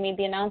enough, they made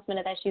the announcement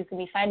that she was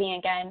going to be fighting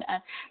again.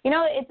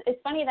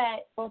 It's funny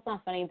that, well, it's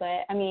not funny,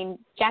 but, I mean,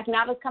 Jackie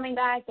Nava's coming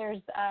back.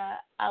 There's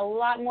a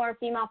lot more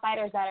female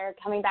fighters that are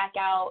coming back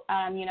out,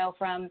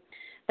 from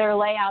their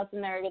layouts,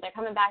 and they're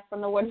coming back from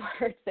the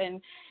woodworks,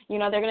 and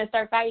they're going to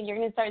start fighting. You're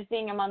going to start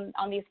seeing them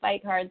on these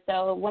fight cards.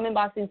 So women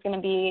boxing is going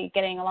to be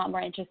getting a lot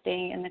more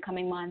interesting in the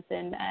coming months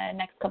and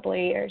next couple of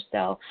years.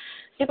 So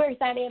super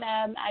excited.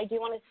 I do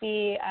want to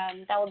see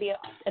that will be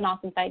an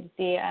awesome fight to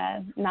see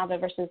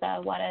Nava versus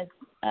Juarez.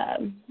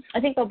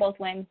 I think they'll both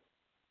win.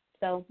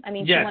 So I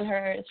mean, yes.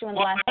 She won the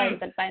last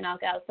fight by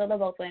knockout, so they'll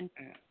both win.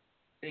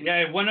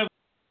 Yeah, one of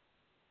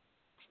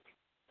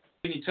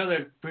each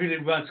other pretty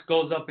much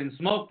goes up in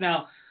smoke.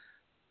 Now,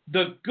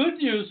 the good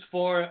news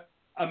for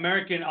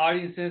American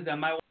audiences that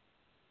might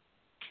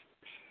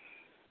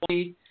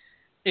it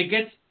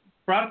gets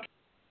broadcast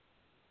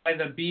by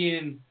the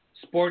beIN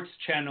Sports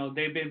channel.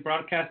 They've been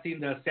broadcasting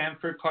the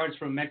Sanford cards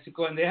from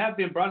Mexico, and they have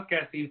been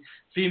broadcasting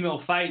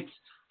female fights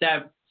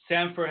that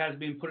Sanford has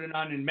been putting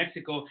on in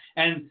Mexico.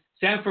 And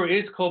Sanford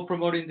is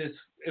co-promoting this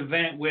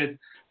event with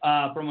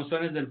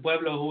Promociones del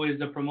Pueblo, who is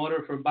the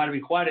promoter for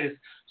Barbie Juarez.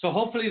 So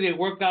hopefully they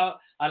work out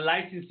a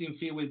licensing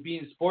fee with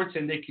beIN Sports,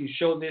 and they can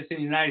show this in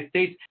the United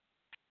States.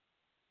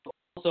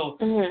 Also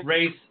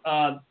raise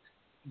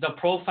the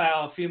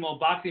profile of female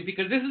boxing,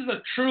 because this is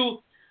a true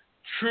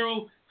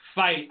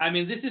fight. I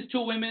mean, this is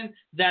two women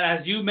that,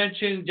 as you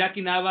mentioned,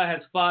 Jackie Nava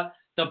has fought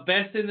the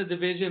best in the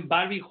division.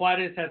 Barbie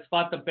Juarez has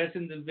fought the best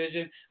in the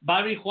division.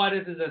 Barbie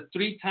Juarez is a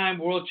 3-time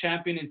world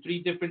champion in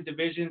 3 different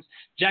divisions.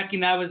 Jackie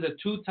Nava is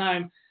a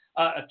 2-time,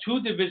 a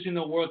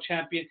 2-divisional world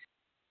champion.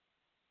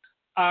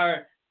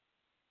 Are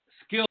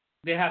skills.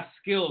 They have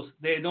skills.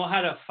 They know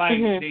how to fight.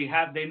 They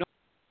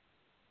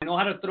know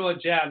how to throw a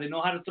jab. They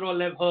know how to throw a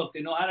left hook.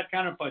 They know how to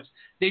counterpunch.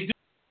 They do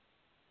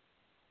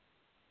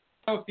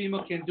what a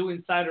female can do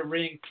inside a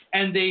ring,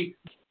 and they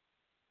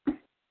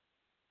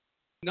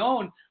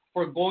known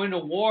for going to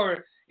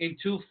war in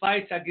 2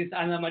 fights against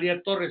Ana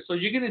Maria Torres. So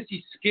you're going to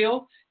see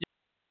skill,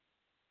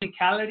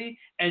 physicality,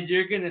 and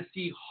you're going to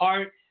see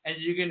heart, and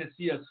you're going to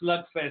see a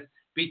slugfest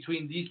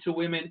between these 2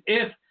 women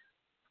if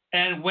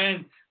and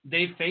when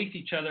they face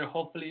each other,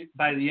 hopefully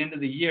by the end of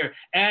the year.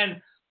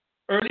 And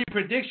early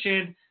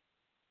prediction,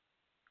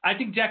 I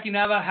think Jackie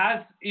Nava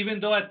has, even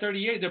though at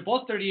 38, they're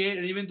both 38,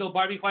 and even though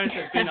Barbie Juarez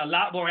has been a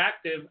lot more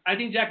active, I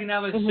think Jackie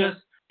Nava is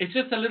it's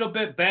just a little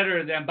bit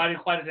better than Barbie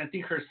Juarez. I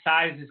think her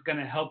size is going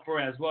to help her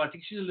as well. I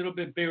think she's a little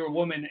bit bigger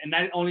woman, and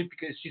not only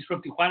because she's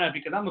from Tijuana,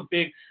 because I'm a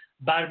big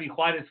Barbie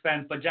Juarez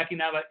fan, but Jackie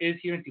Nava is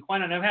here in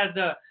Tijuana, and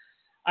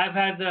I've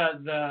had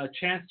the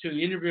chance to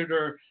interview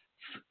her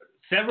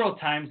several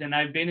times, and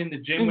I've been in the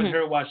gym with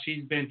her while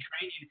she's been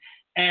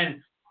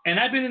training, and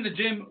I've been in the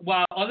gym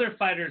while other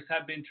fighters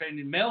have been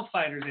training, male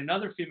fighters and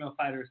other female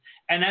fighters,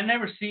 and I've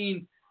never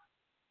seen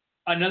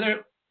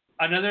another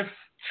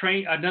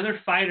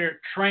fighter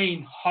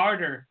train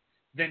harder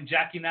than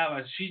Jackie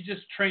Nava. She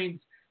just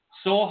trains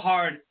so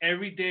hard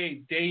every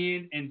day, day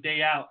in and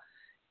day out.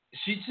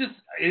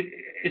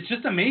 It's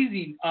just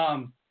amazing.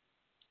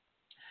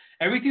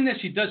 Everything that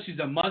she does, she's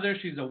a mother,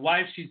 she's a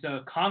wife, she's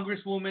a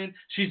congresswoman,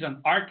 she's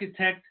an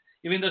architect,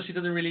 even though she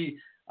doesn't really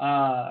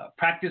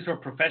practice her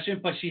profession,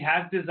 but she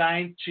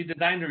designed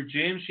her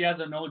gym. She has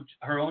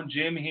her own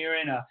gym here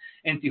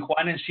in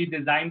Tijuana, and she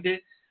designed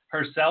it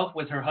herself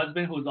with her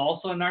husband, who's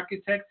also an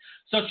architect.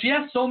 So she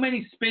has so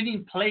many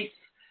spinning plates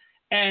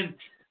and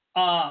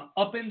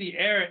up in the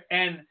air.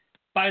 And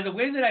by the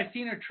way that I've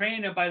seen her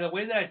train, and by the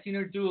way that I've seen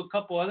her do a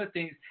couple other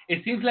things,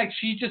 it seems like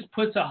she just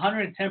puts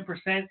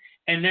 110%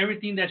 in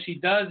everything that she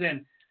does.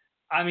 And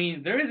I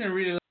mean, there isn't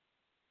really,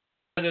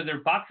 whether they're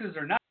boxers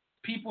or not,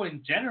 people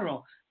in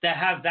general that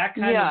have that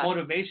kind of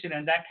motivation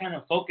and that kind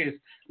of focus,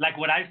 like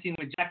what I've seen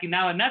with Jackie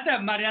Nava. Not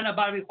that Mariana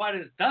Barbie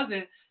Juarez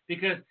doesn't,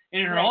 because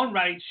in her own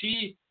right,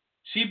 she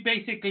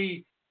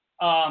basically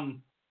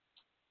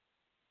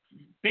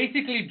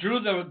drew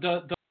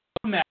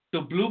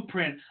the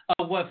blueprint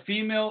of what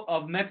female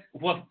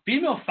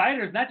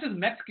fighters, not just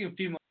Mexican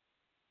female,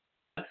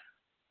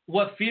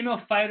 what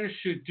female fighters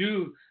should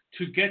do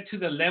to get to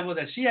the level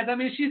that she has. I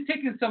mean, she's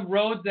taking some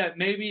roads that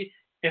maybe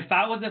if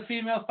I was a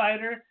female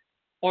fighter,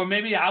 or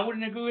maybe I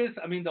wouldn't agree with.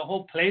 I mean, the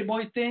whole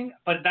Playboy thing,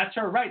 but that's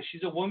her right.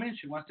 She's a woman.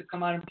 She wants to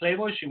come out in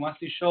Playboy. She wants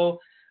to show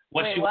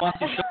what she wants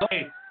to show.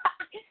 Hey,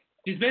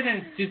 she's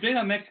been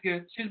a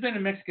Mexican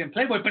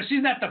Playboy, but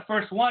she's not the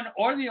first one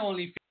or the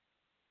only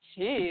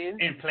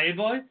in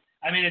Playboy.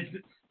 I mean, it's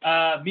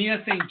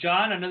Mia St.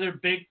 John, another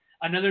big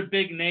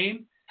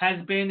name,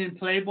 has been in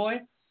Playboy,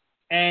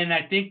 and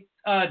I think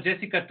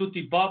Jessica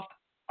Tutti Bop,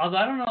 although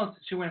I don't know if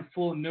she went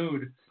full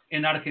nude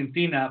in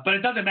Argentina, but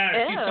it doesn't matter.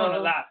 Ew. She's shown a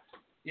lot.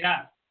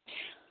 Yeah.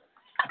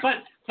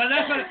 But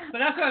that's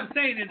what I'm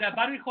saying is that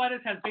Barbie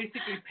Juarez has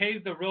basically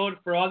paved the road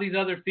for all these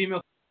other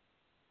female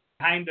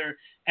behind her,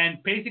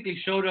 and basically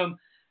showed them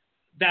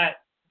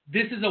that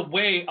this is a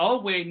way,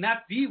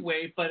 not the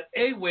way, but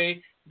a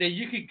way that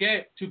you could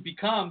get to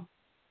become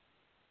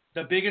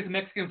the biggest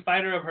Mexican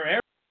fighter of her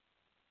era.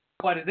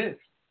 What it is.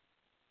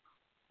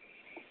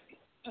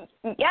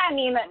 Yeah, I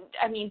mean,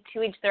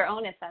 to each their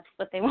own if that's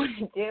what they want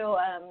to do.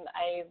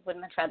 I would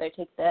much rather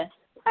take the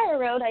higher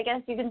road, I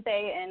guess you can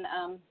say, and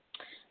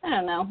I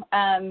don't know.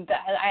 But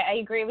I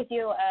agree with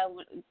you.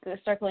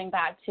 Circling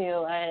back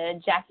to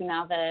Jackie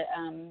Nava,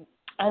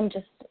 I'm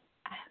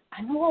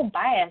a little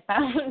biased. I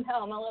don't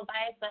know. I'm a little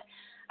biased, but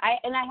I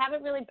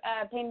haven't really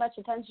paid much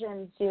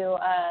attention to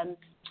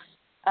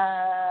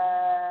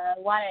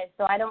Juarez,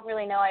 so I don't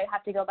really know. I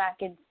have to go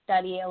back and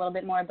study a little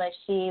bit more, but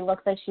she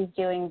looks like she's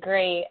doing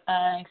great,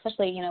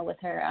 especially, with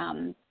her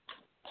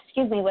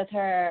with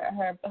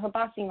her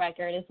boxing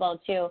record as well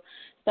too.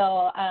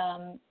 So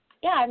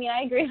yeah, I mean,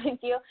 I agree with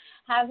you.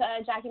 Have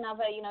Jackie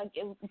Nava,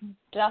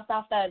 dust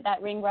off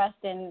that ring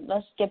rust, and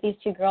let's get these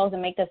two girls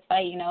and make this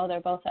fight. They're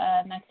both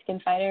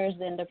Mexican fighters,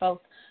 and I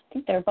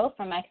think they're both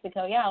from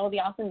Mexico. Yeah, it'll be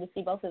awesome to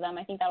see both of them.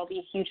 I think that'll be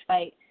a huge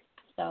fight.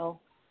 So.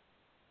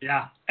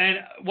 Yeah,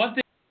 and one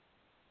thing,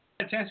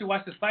 a chance to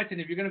watch this fight,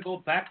 and if you're gonna go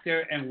back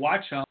there and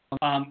watch them,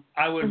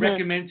 I would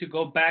recommend to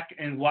go back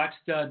and watch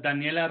the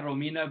Daniela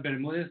Romina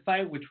Bermudez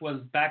fight, which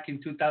was back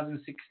in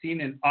 2016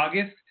 in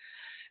August.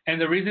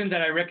 And the reason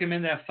that I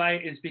recommend that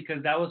fight is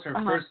because that was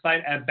her first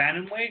fight at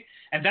bantamweight,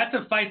 and that's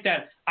a fight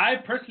that I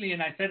personally,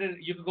 and I said it,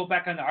 you could go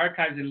back on the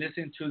archives and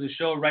listen to the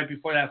show right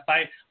before that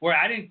fight, where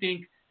I didn't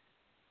think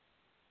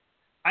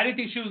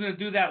she was going to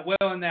do that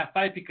well in that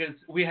fight because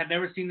we had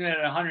never seen her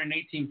at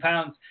 118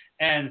 pounds,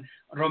 and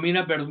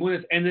Romina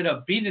Bermudez ended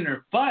up beating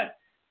her. But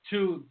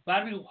to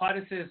Barbie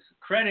Juarez's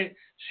credit,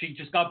 she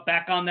just got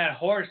back on that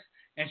horse,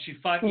 and she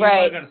fought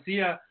Imar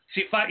Garcia.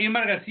 She fought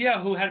Imar Garcia,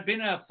 who had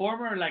been a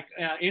former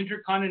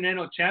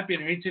intercontinental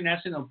champion or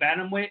international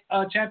bantamweight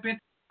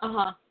champion.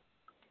 Fought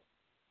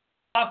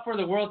for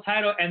the world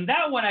title, and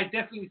that one I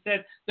definitely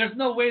said there's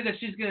no way that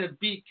she's going to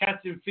beat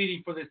Catherine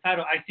Fili for this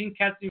title. I seen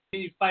Catherine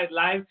Fili fight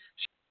live.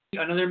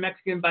 Another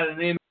Mexican by the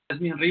name of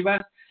Yasmin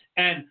Rivas,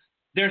 and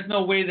there's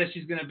no way that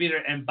she's going to beat her.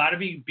 And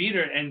Barbie beat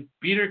her, and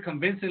beat her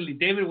convincingly.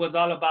 David was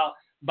all about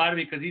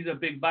Barbie because he's a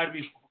big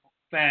Barbie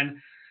fan.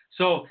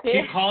 So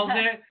he called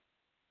it.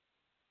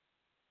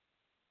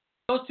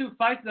 Those two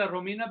fights, the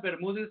Romina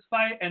Bermudez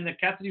fight and the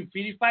Catherine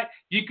Fili fight,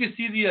 you could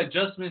see the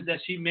adjustments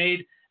that she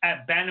made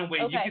at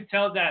bantamweight. Okay. You could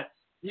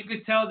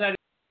tell that,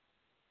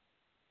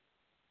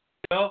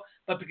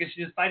 but because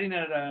she was fighting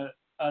at a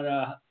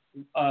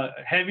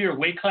heavier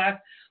weight class,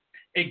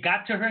 it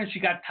got to her and she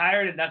got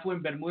tired, and that's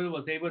when Bermudez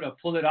was able to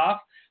pull it off.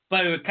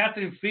 But with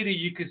Catherine Fili,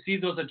 you could see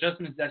those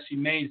adjustments that she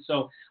made.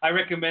 So I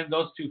recommend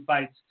those two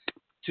fights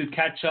to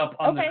catch up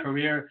on the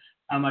career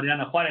of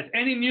Mariana Juarez.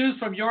 Any news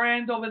from your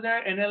end over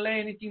there in LA?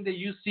 Anything that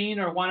you've seen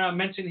or want to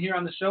mention here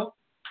on the show?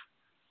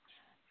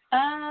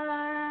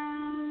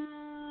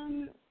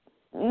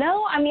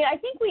 No, I mean, I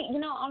think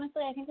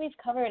honestly, I think we've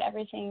covered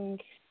everything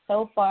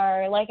so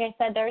far. Like I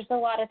said, there's a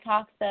lot of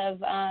talks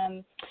of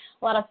a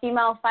lot of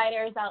female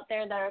fighters out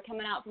there that are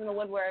coming out from the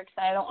woodworks.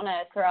 I don't want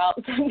to throw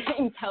out some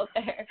names out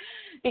there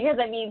because,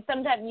 I mean,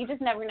 sometimes you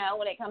just never know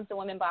when it comes to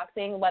women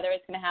boxing whether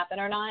it's going to happen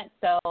or not.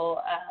 So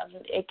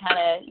it kind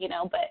of,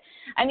 but,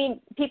 I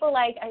mean, people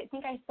I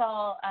think I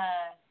saw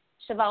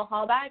Chevelle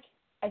Hallback.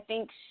 I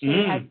think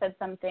she had said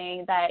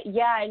something that,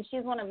 and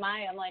she's one of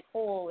mine. I'm like,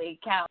 holy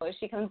cow, if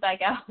she comes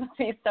back out, it'd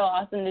be so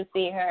awesome to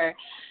see her.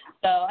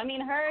 So, I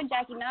mean, her and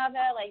Jackie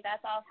Nava,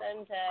 that's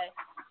awesome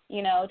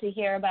to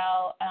hear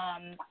about.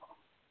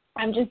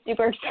 I'm just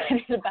super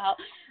excited about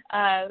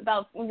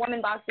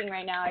women boxing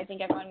right now. I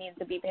think everyone needs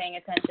to be paying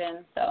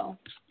attention. So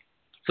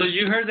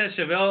you heard that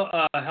Chevelle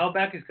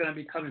Hallback is going to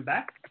be coming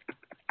back?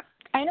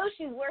 I know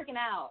she's working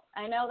out.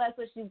 I know that's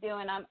what she's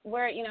doing.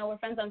 We're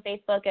friends on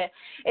Facebook.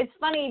 It's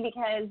funny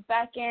because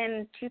back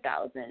in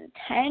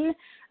 2010,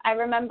 I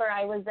remember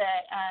I was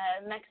at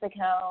New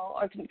Mexico.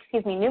 It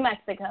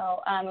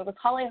was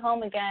Holly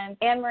Holm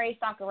against Anne-Marie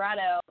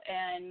Saccarato,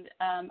 and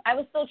I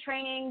was still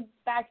training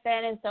back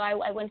then, and so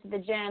I went to the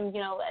gym,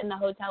 in the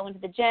hotel, went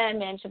to the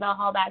gym, and Chevelle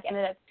Hallback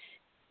ended up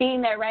being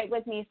there right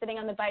with me, sitting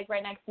on the bike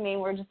right next to me.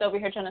 We're just over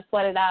here trying to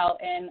sweat it out.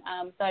 And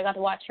so I got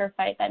to watch her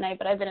fight that night.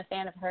 But I've been a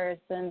fan of hers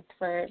since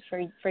for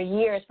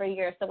years.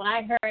 So when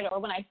I heard or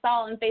when I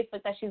saw on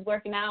Facebook that she's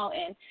working out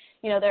and,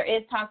 there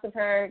is talks of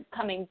her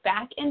coming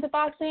back into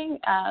boxing,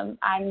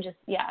 I'm just,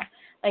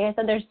 like I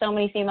said, there's so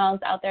many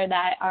females out there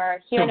that are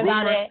hearing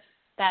about it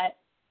that.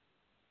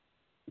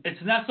 It's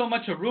not so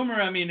much a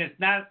rumor. I mean, it's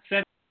not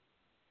said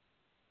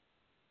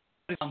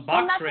on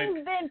box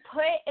nothing's been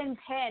put in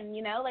pen,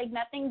 like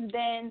nothing's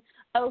been,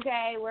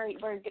 okay, we're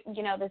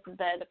this is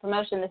the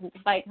promotion, this is the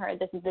fight card,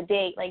 this is the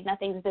date, like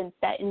nothing's been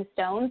set in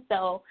stone.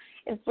 So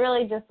it's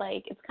really just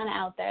like, it's kind of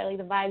out there, like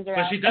the vibes are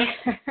out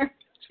there.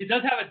 She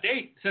does have a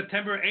date,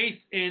 September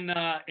 8th in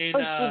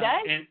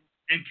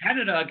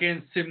Canada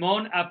against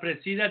Simone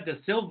Apresida de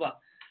Silva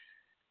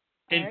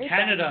in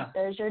Canada.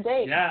 There's your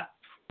date. Yeah,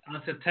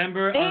 on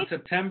September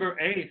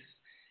 8th,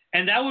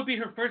 and that would be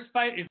her first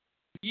fight in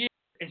years,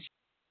 and she's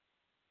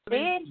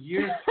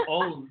years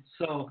old.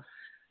 So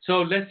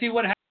let's see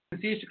what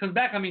happens. See if she comes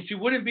back. I mean, she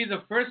wouldn't be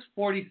the first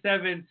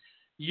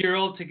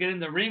 47-year-old to get in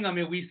the ring. I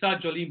mean, we saw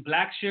Jolene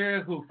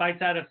Blackshear, who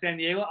fights out of San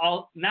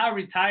Diego, now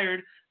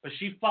retired, but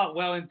she fought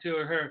well into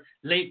her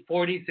late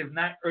 40s, if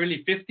not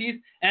early 50s.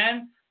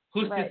 And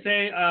who's to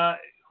say,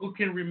 who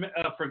can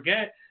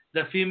forget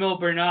the female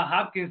Bernard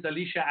Hopkins,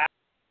 Alicia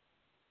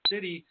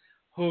City,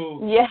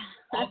 who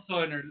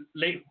also in her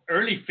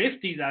early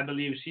 50s, I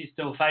believe, she's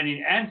still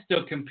fighting and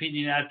still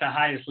competing at the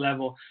highest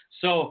level.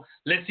 So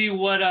let's see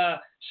what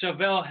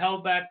Chevelle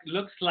Hellback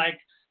looks like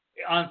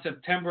on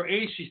September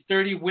 8th. She's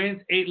 30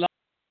 wins, 8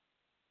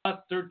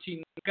 losses,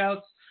 13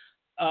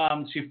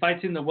 knockouts. She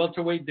fights in the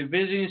welterweight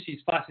division. She's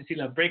fought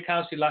Cecilia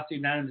Breakhouse. She lost the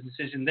unanimous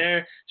decision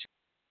there.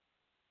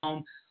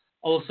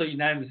 Also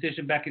unanimous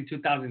decision back in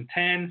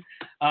 2010.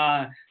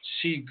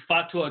 She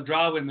fought to a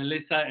draw with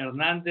Melissa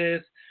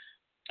Hernandez.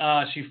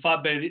 She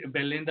fought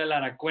Belinda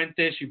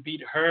Laracuente. She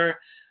beat her.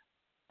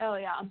 Oh,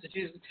 yeah. So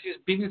she's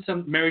beating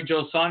some Mary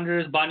Jo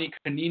Saunders, Bonnie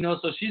Canino.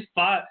 So she's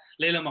fought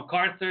Layla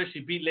MacArthur. She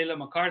beat Layla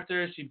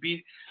MacArthur. She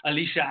beat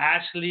Alicia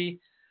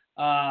Ashley,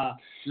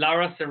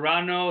 Laura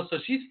Serrano. So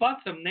she's fought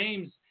some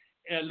names,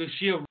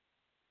 Lucia.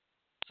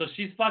 So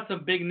she's fought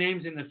some big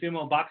names in the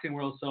female boxing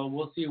world. So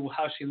we'll see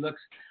how she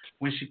looks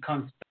when she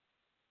comes back.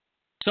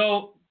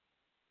 So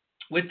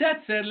with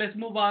that said, let's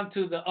move on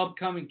to the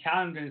upcoming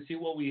calendar and see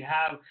what we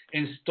have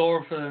in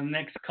store for the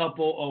next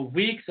couple of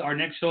weeks. Our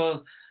next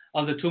show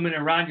of the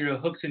 2-Minute Round, your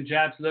hooks and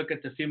jabs look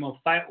at the female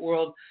fight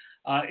world,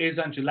 is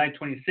on July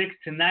 26th.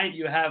 Tonight,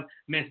 you have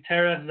Ms.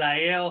 Tara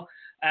Zael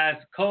as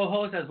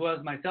co-host, as well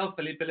as myself,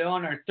 Felipe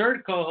Leon, our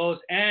third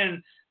co-host,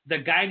 and the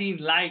guiding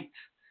light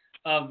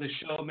of the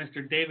show,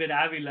 Mr. David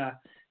Avila,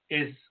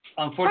 is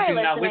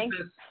unfortunately not with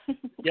us.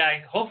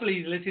 Yeah, hopefully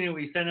he's listening.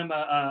 We send him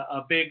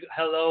a big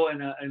hello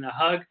and a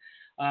hug.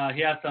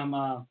 He has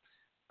some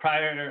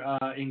prior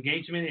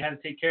engagement he had to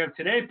take care of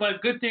today.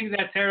 But good thing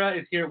that Tara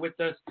is here with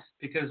us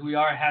because we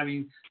are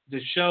having the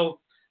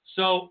show.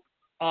 So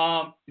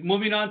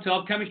moving on to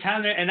upcoming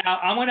calendar, and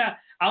I'm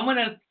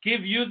gonna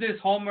give you this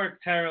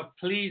homework, Tara,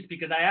 please,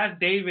 because I asked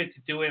David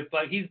to do it,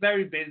 but he's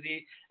very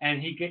busy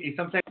and he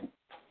sometimes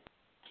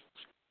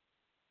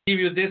give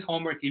you this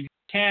homework. If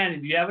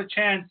you have a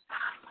chance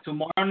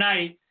tomorrow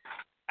night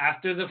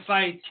after the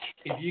fight,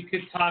 if you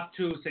could talk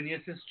to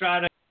Senior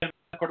Estrada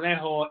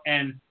Cornejo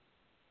and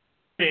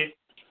it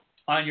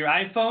on your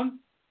iPhone.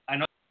 I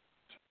know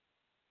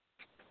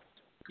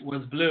it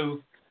was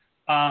blue.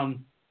 A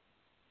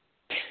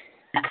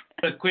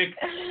quick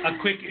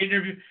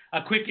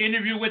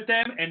interview with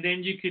them, and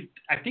then you could,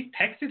 I think,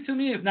 text it to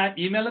me, if not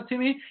email it to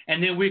me,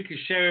 and then we could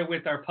share it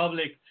with our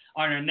public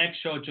on our next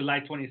show,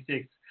 July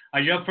 26th.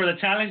 Are you up for the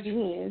challenge?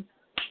 Jeez.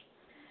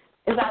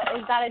 Is that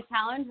a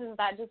challenge? Or is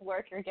that just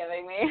work you're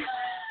giving me?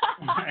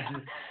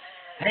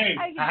 Hey,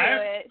 I can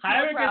do it.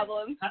 No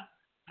problem.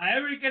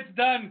 However it gets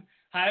done.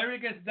 Tara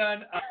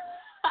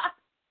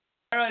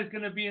is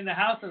going to be in the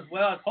house as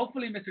well as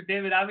hopefully Mr.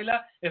 David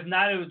Avila. If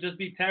not, it will just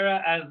be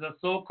Tara as the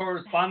sole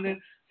correspondent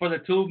for the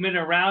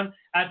 2-Minute Round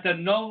at the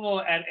Novo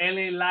at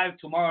LA Live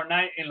tomorrow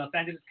night in Los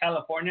Angeles,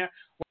 California.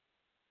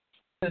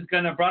 Is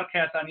going to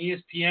broadcast on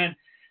ESPN.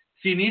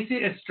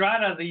 Sinici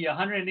Estrada, the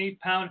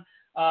 108-pound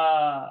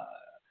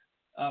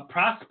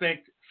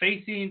prospect,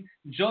 facing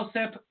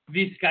Josep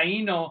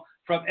Vizcaíno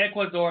from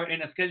Ecuador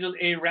in a Schedule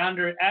A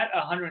rounder at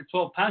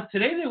 112 pounds.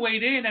 Today they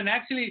weighed in, and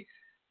actually,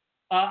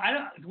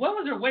 what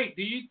was her weight?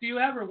 Do you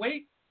have her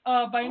weight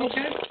by any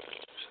chance?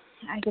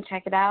 I could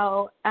check it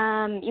out.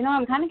 I'm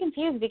kind of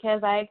confused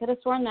because I could have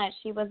sworn that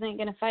she wasn't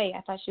going to fight.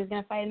 I thought she was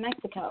going to fight in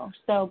Mexico.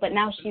 So, but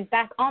now she's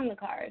back on the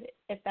card,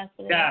 if that's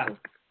what it is. Yeah,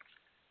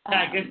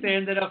 I guess they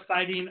ended up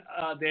fighting.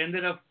 They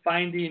ended up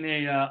finding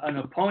an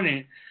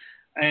opponent,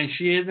 and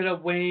she ended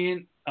up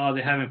weighing. Oh,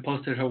 they haven't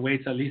posted her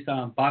weights, at least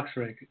on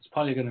BoxRec. It's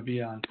probably going to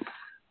be on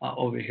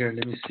over here.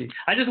 Let me see.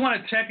 I just want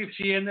to check if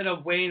she ended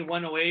up weighing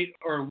 108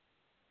 or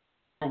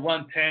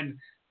 110.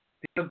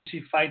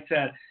 She fights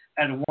at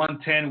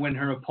 110 when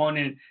her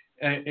opponent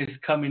is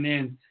coming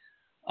in.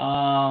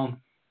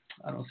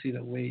 I don't see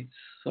the weights.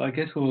 So I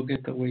guess we'll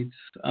get the weights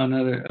on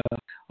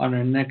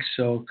our next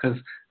show because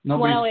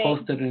nobody's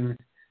posted in.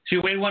 She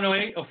weighed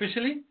 108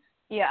 officially?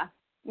 Yeah.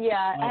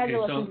 Yeah, I had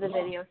to listen to the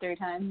so, video 3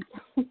 times.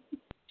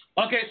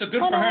 Okay, so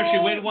good for her. She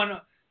weighed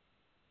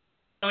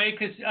 108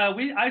 because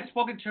I've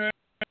spoken to her.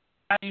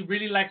 She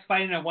really likes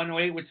fighting at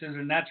 108, which is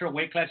her natural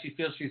weight class. She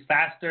feels she's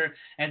faster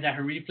and that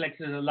her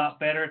reflexes are a lot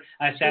better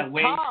at that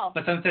weight. Tall.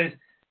 But sometimes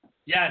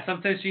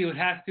she would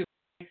have to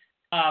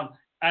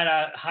at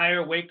a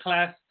higher weight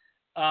class,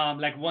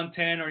 like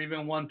 110 or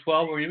even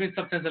 112, or even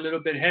sometimes a little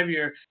bit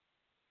heavier.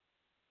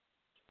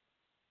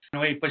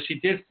 But she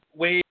did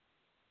weigh.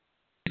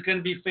 She's going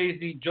to be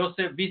facing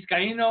Joseph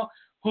Vizcaino,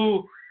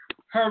 who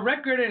her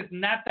record is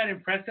not that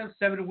impressive: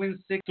 7 wins,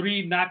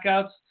 3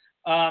 knockouts.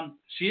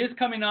 She is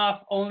coming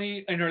off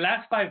only in her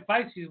last 5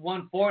 fights. She's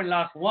won 4 and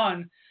lost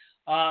 1.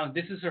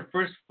 This is her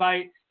first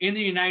fight in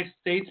the United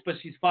States, but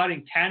she's fought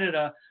in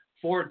Canada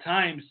 4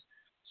 times.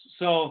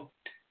 So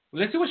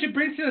let's see what she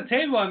brings to the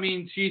table. I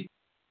mean, she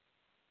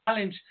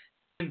challenged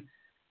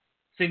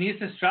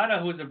Denise Estrada,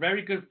 who is a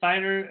very good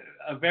fighter,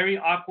 a very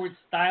awkward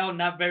style,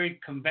 not very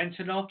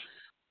conventional.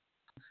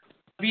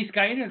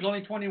 Vizcaíno is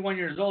only 21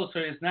 years old, so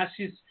it's not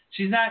she's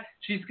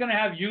going to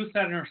have youth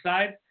on her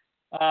side.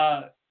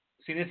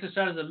 Denise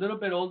Estrada is a little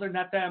bit older,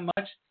 not that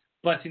much,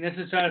 but Denise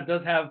Estrada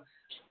does have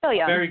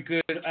very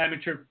good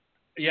amateur.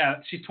 Yeah,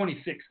 she's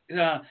 26.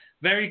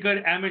 Very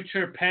good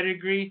amateur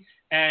pedigree,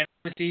 and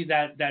see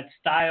that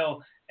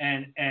style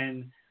and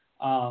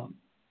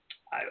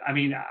I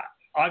mean,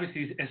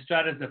 obviously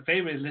Estrada's the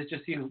favorite. Let's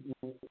just see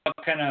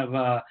what kind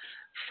of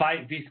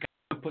fight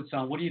Vizcaíno puts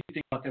on. What do you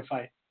think about their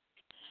fight?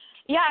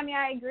 Yeah, I mean,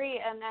 I agree,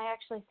 and I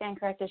actually stand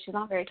corrected. She's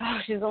not very tall.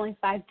 She's only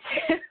 5'2".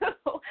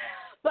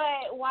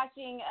 But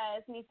watching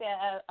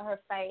Sinisa,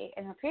 her fight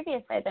in her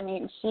previous fight, I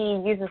mean, she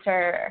uses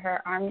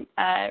her arm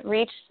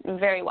reach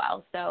very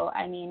well. So,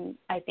 I mean,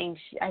 I think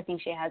she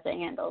has it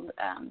handled.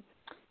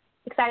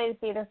 Excited to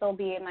see this will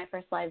be my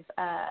first live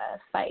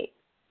fight.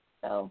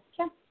 So,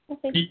 yeah, we'll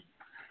see.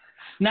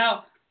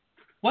 Now,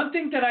 one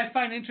thing that I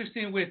find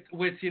interesting with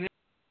Sinisa,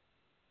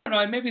 I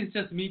don't know, maybe it's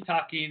just me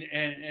talking,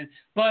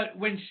 but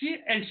when we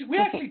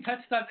actually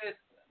touched on this.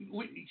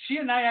 She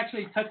and I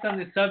actually touched on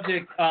this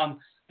subject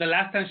the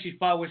last time she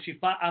fought, where she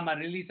fought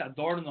Amarilis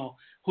Adorno,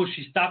 who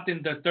she stopped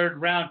in the 3rd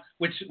round,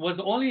 which was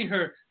only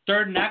her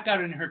 3rd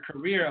knockout in her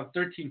career of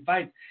 13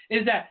 fights.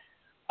 Is that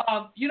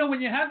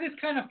when you have this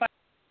kind of fight,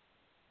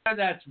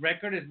 that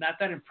record is not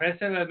that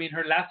impressive. I mean,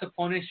 her last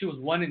opponent, she was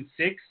 1-6,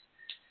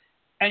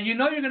 and you're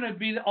going to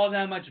be all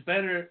that much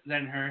better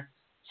than her.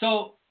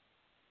 So,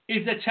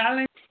 is the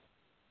challenge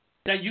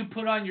that you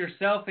put on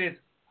yourself is,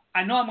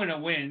 I know I'm going to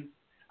win.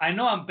 I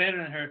know I'm better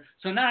than her.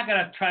 So now I got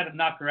to try to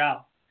knock her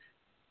out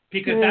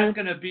because that's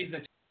going to be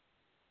the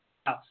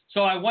challenge.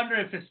 So I wonder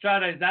if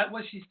Estrada, is that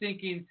what she's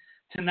thinking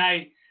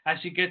tonight as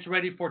she gets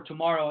ready for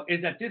tomorrow,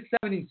 is that this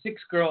 76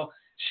 girl,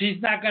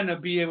 she's not going to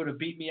be able to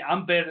beat me.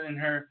 I'm better than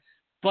her,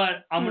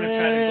 but I'm going to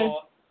try to go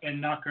and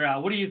knock her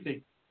out. What do you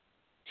think?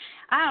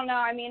 I don't know.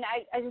 I mean,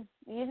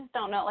 you just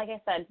don't know. Like I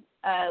said,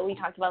 we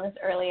talked about this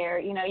earlier.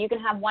 You can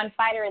have one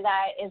fighter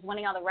that is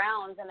winning all the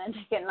rounds and then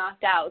just get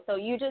knocked out. So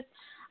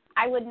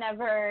I would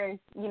never,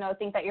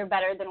 think that you're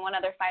better than one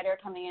other fighter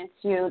coming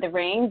into the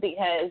ring,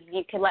 because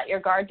you could let your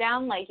guard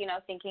down, like,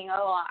 thinking,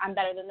 oh, I'm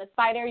better than this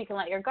fighter. You can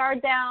let your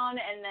guard down,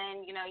 and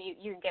then,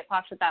 you get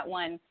popped with that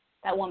one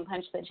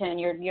punch to the chin, and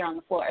you're on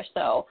the floor.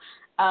 So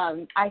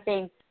I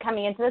think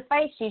coming into this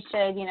fight, she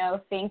should,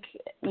 think,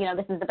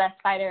 this is the best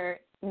fighter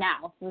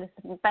now. This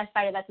is the best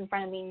fighter that's in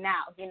front of me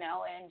now,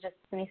 and just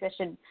Sinisa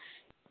should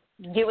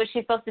do what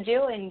she's supposed to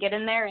do and get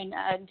in there and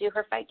do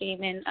her fight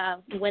game and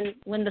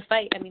win the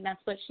fight. I mean, that's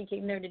what she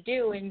came there to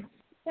do. And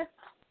yeah,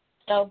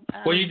 so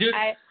you do.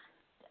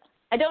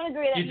 I don't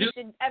agree that you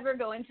should ever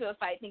go into a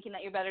fight thinking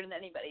that you're better than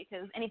anybody,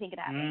 because anything could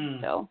happen.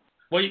 So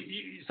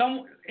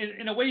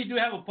in a way you do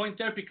have a point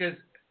there, because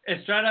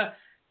Estrada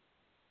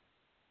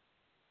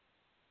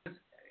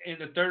in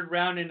the 3rd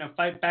round in a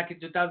fight back in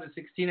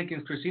 2016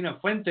 against Cristina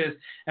Fuentes,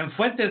 and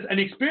Fuentes, an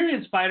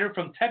experienced fighter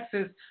from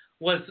Texas,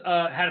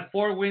 had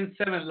 4 wins,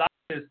 7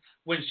 losses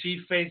when she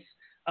faced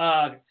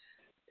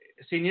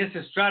Sinisa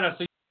Estrada.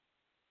 So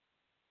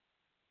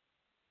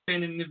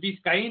in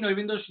Vizcaíno,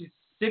 even though she's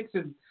 7-6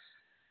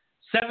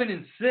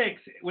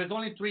 with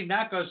only 3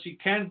 knockouts, she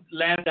can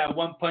land that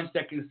one punch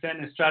that can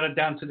send Estrada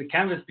down to the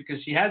canvas,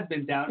 because she has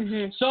been down.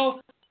 Mm-hmm. So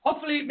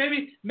hopefully,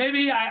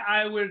 maybe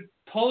I would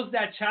pose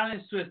that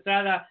challenge to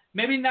Estrada.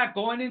 Maybe not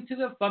going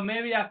into but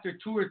maybe after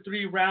 2 or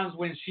 3 rounds,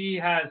 when she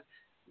has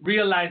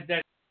realized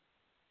that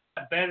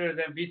better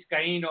than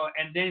Vizcaíno,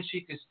 and then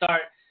she can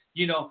start,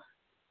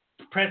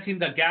 pressing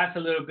the gas a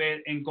little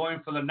bit and going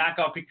for the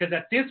knockout. Because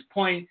at this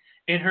point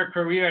in her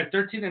career, at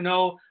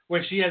 13-0,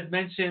 where she has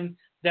mentioned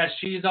that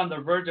she's on the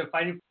verge of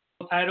fighting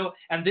for the title,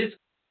 and this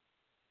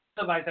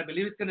device, I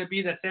believe it's going to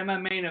be the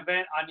semi-main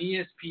event on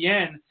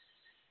ESPN.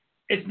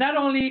 It's not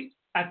only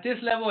at this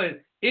level,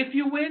 if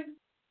you win.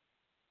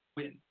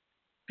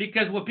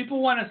 because what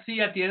people want to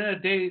see at the end of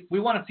the day, we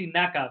want to see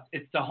knockouts.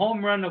 It's the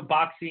home run of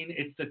boxing.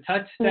 It's the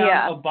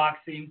touchdown of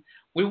boxing.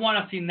 We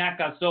want to see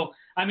knockouts. So,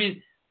 I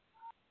mean,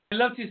 I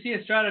love to see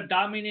Estrada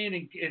dominate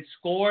and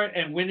score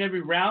and win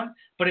every round.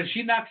 But if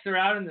she knocks her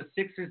out in the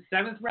 6th or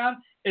 7th round,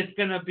 it's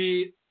going to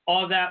be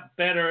all that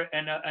better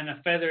and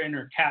a feather in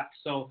her cap.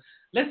 So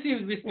let's see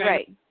if Vizcaíno.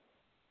 Right.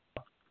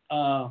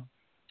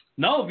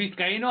 No,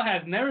 Vizcaíno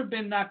has never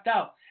been knocked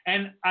out.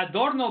 And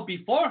Adorno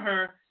before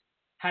her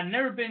had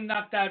never been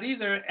knocked out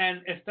either.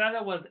 And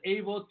Estrada was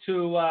able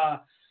to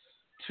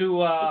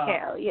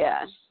TKO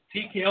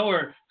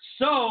her.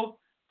 So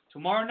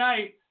tomorrow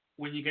night,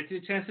 when you get the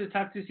chance to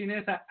talk to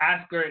Cinesa,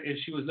 ask her if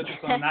she was looking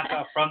for a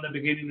knockout from the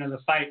beginning of the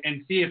fight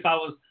and see if I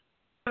was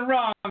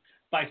wrong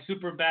by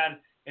super bad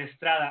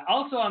Estrada.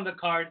 Also on the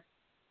card,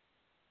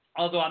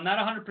 although I'm not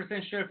 100%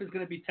 sure if it's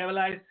going to be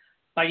televised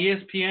by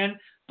ESPN,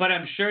 but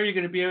I'm sure you're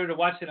going to be able to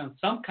watch it on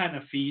some kind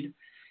of feed,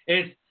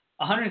 is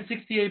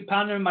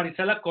 168-pounder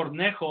Marisela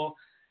Cornejo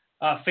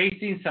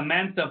facing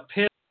Samantha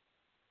Pill.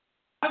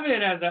 I have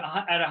it at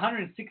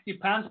 160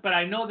 pounds, but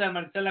I know that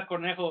Marisela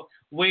Cornejo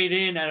weighed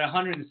in at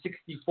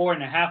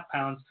 164.5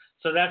 pounds,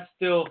 so that's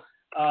still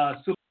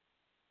super.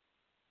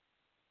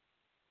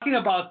 Talking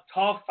about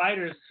tall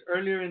fighters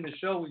earlier in the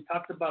show, we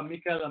talked about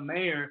Micaela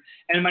Mayer,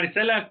 and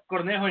Marisela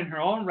Cornejo in her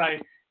own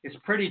right is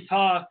pretty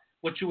tall,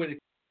 what you would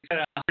expect at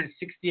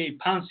 168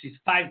 pounds. She's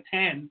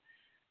 5'10",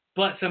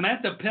 but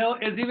Samantha Pill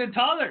is even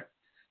taller.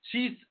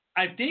 She's,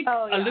 I think,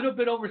 a little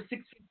bit over 6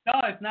 feet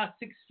tall, if not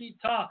 6 feet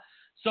tall.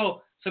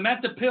 So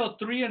Samantha Pill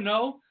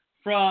 3-0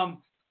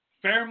 from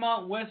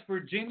Fairmont, West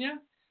Virginia,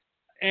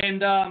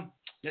 and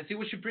let's see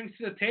what she brings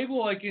to the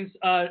table against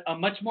a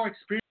much more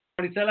experienced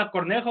Marisela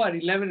Cornejo at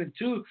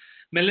 11-2.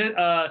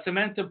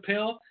 Samantha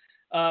Pill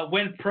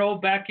went pro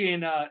back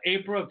in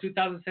April of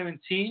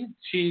 2017.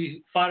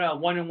 She fought a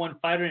 1-1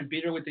 fighter and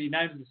beat her with a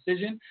unanimous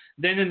decision.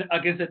 Then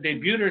against a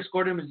debuter,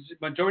 scored a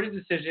majority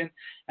decision,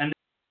 and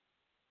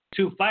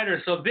 2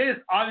 fighters. So this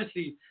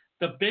obviously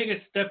the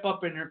biggest step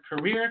up in her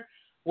career.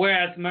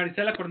 Whereas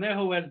Marisela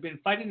Cornejo has been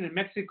fighting in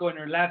Mexico in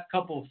her last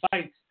couple of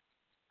fights,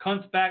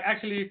 comes back.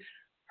 Actually,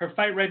 her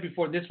fight right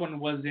before this one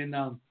was in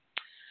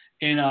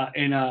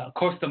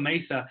Costa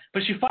Mesa,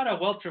 but she fought a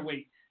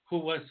welterweight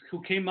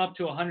who came up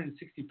to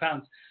 160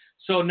 pounds.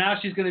 So now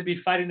she's going to be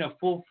fighting a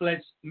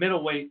full-fledged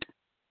middleweight.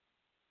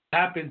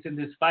 Happens in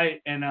this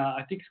fight, and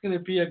I think it's going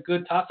to be a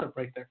good toss-up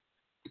right there.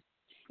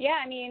 Yeah,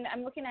 I mean,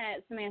 I'm looking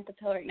at Samantha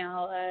Pill right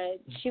now.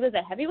 She was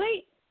a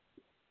heavyweight.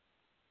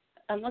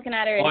 I'm looking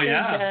at her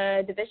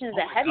in division as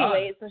a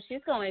heavyweight, so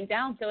she's going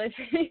down. So it's,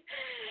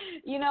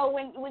 you know,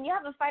 when you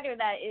have a fighter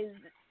that is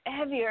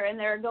heavier and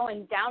they're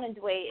going down in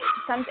weight,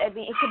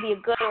 it could be a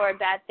good or a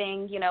bad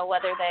thing, you know,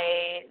 whether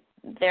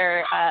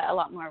they're a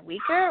lot more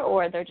weaker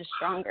or they're just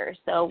stronger.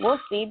 So we'll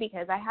see,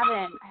 because I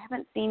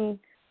haven't seen.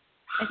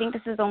 I think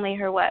this is only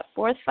her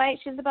 4th fight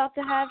she's about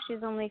to have.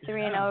 She's only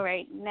 3-0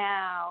 right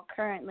now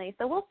currently.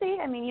 So we'll see.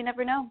 I mean, you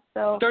never know.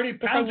 So 30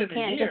 pounds in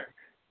a year.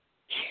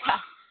 Yeah.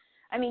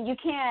 I mean, you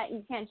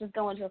can't just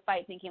go into a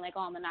fight thinking like, oh,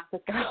 I'm gonna knock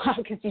this girl out,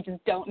 because you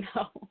just don't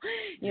know,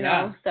 you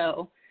know.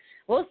 So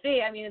we'll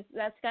see. I mean,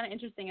 that's kind of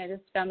interesting. I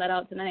just found that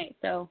out tonight,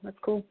 so that's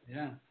cool.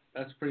 Yeah,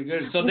 that's pretty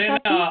good. So then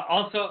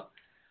also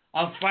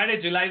on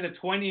Friday, July the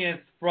 20th,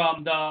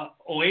 from the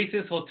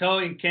Oasis Hotel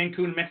in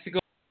Cancun, Mexico,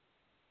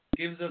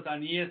 gives us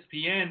on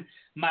ESPN,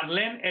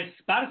 Marlene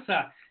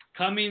Esparza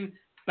coming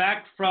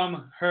back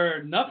from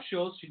her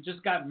nuptials. She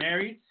just got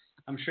married.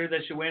 I'm sure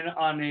that she went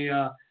on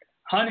a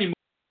honeymoon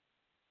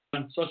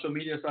on social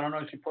media, so I don't know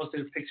if she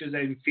posted pictures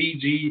in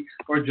Fiji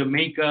or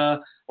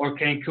Jamaica or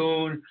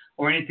Cancun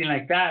or anything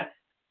like that.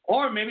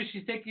 Or maybe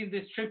she's taking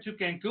this trip to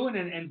Cancun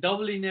and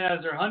doubling it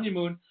as her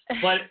honeymoon.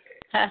 But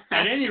at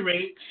any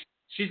rate,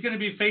 she's going to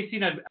be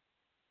facing an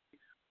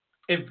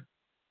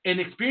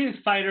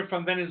experienced fighter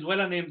from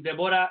Venezuela named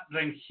Deborah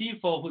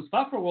Rengifo, who's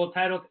fought for world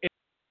titles.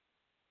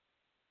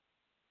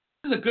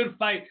 This is a good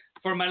fight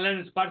for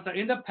Marlene Esparza.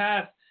 In the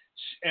past,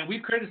 and we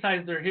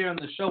criticized her here on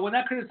the show. Well,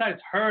 not criticized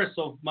her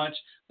so much,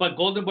 but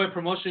Golden Boy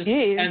Promotions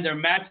and her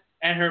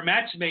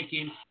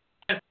matchmaking.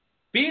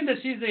 Being that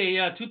she's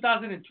a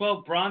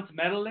 2012 bronze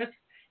medalist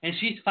and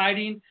she's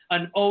fighting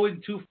an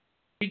 0-2.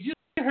 Did you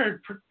see her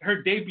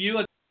debut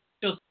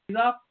against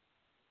Rachel?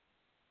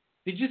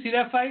 Did you see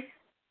that fight?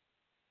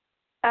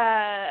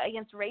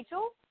 Against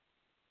Rachel?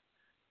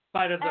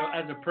 Fight as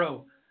a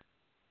pro.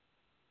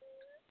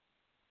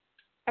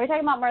 Are you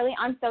talking about Marlene?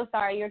 I'm so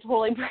sorry. You're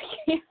totally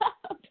breaking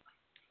up.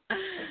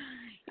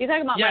 You're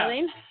talking about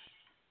Marlene?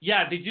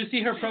 Yeah. Did you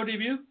see her pro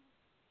debut?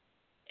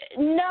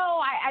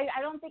 No,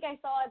 I don't think I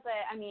saw it, but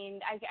I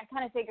mean, I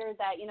kind of figured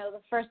that, you know,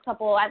 the first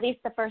couple, at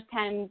least the first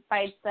 10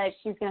 fights that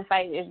she's going to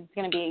fight is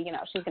going to be, you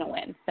know, she's going to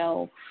win.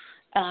 So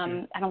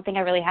I don't think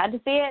I really had to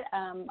see it.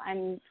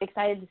 I'm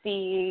excited to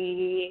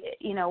see,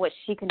 you know, what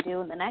she can do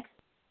in the next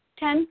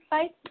 10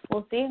 fights.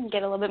 We'll see and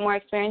get a little bit more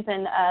experience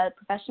in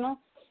professional.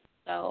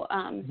 So,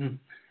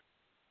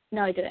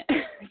 no, I didn't.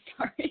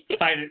 Sorry.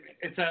 Fight it.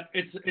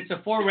 It's a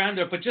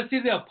 4-rounder, but just see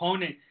the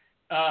opponent.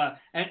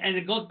 and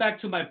it goes back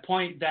to my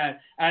point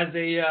that as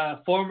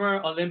a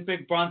former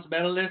Olympic bronze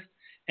medalist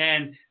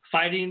and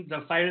fighting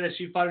the fighter that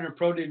she fought in her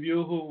pro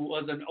debut, who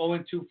was an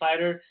 0-2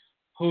 fighter,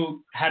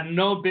 who had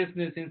no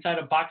business inside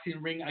a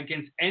boxing ring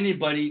against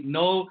anybody,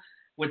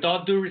 with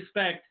all due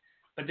respect,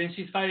 but then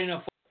she's fighting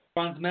a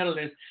bronze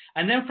medalist.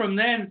 And then from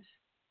then,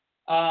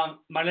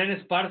 Marlene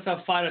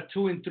Esparza fought a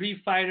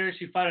 2-3 fighter.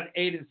 She fought an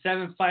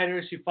 8-7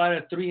 fighter. She fought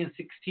a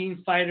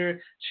 3-16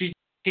 fighter. She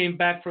came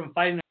back from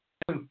fighting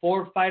a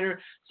 7-4 fighter.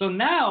 So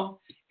now,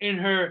 in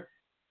her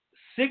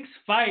sixth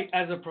fight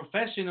as a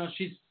professional,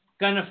 she's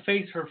going to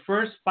face her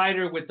first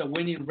fighter with a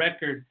winning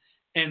record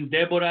in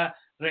Deborah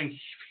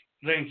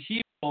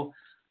Rengifo.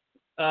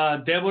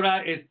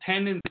 Deborah is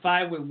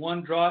 10-5 with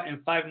 1 draw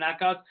and 5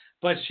 knockouts,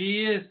 but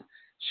she's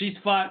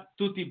fought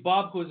Tuti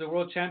Bob, who is a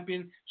world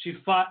champion. She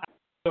fought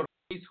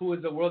Ruiz, who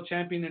is a world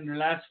champion in her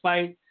last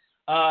fight.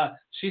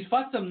 She's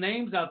fought some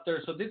names out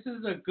there, so this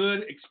is a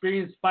good,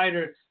 experienced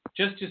fighter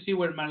just to see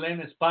where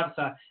Marlene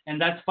Esparza, and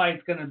that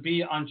fight's going to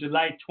be on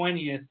July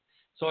 20th,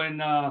 so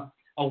in a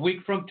week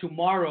from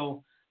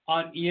tomorrow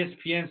on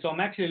ESPN. So I'm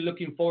actually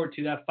looking forward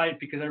to that fight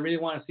because I really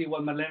want to see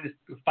what Marlene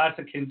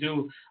Esparza can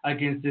do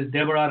against this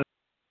Deborah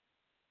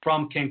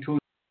from Cancun.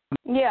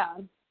 Yeah.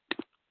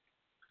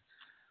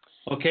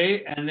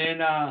 Okay, and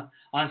then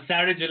on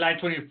Saturday, July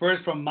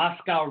 21st, from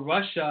Moscow,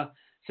 Russia,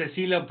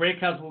 Cecilia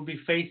Breakhouse will be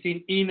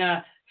facing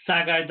Ina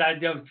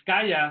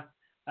Sagaidaevskaya.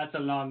 That's a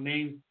long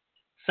name.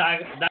 I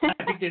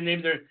think they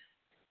named her.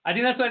 I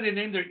think that's why they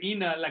named her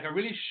Ina, like a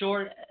really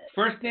short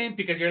first name,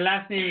 because your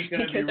last name is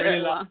going to be really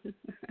long.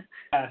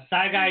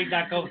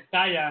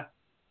 Sagaidaevskaya,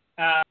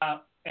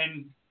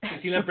 and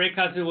Cecilia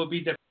Breakhouse will be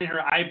defending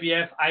her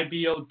IBF,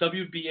 IBO,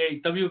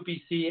 WBA,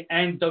 WBC,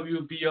 and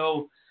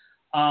WBO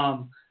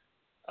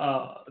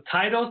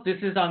titles.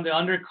 This is on the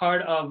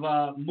undercard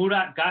of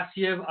Murat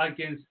Gassiev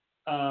against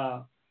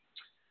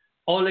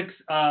Oleg.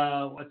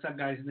 What's that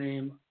guy's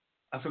name?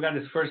 I forgot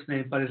his first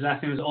name, but his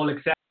last name is Oleg.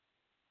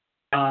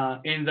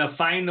 In the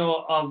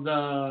final of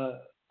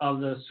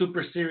the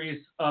Super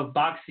Series of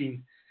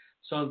boxing.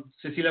 So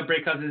Cecilia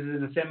Breakhouse is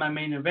in the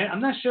semi-main event. I'm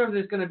not sure if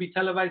it's going to be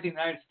televised in the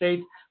United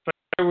States, but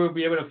I'm sure we'll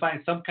be able to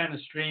find some kind of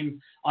stream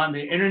on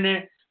the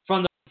internet.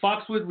 From the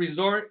Foxwood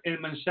Resort in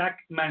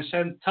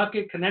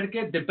Manchatucket,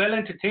 Connecticut, the Bell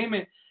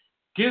Entertainment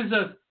gives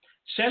us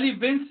Shelly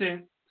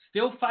Vincent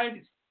still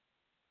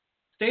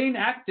staying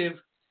active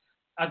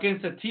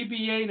against a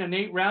TBA in an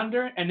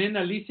 8-rounder, and then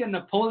Alicia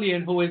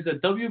Napoleon, who is the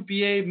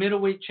WBA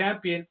middleweight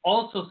champion,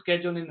 also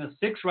scheduled in a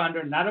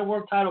 6-rounder, not a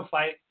world title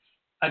fight,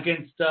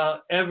 against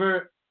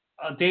ever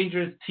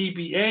dangerous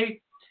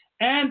TBA.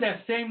 And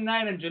that same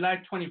night on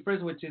July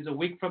 21st, which is a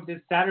week from this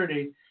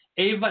Saturday,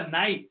 Ava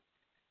Knight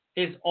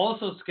is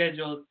also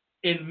scheduled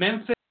in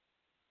Memphis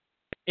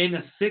in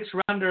a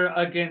 6-rounder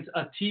against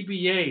a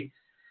TBA.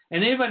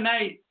 And Ava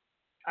Knight,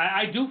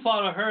 I do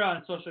follow her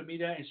on social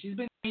media, and she's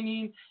been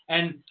training,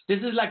 and this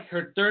is like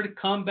her third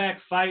comeback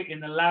fight in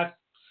the last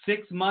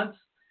 6 months.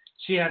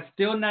 She has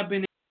still not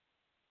been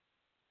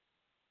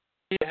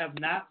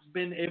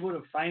able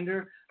to find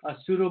her a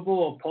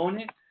suitable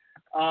opponent.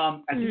 I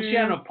think she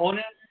had an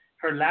opponent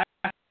her last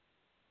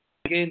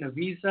getting a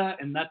visa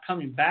and not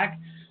coming back.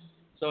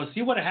 So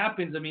see what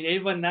happens. I mean,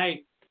 Ava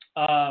Knight,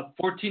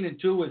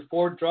 14-2 with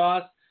 4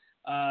 draws.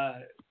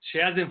 She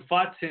hasn't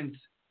fought since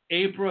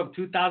April of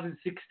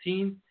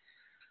 2016.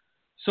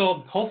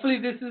 So hopefully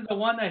this is the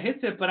one that hits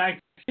it, but I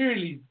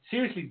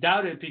seriously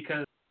doubt it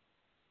because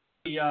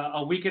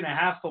a week and a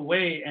half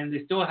away and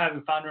they still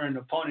haven't found her an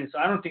opponent. So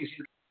I don't think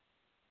she's.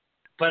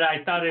 But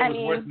I thought it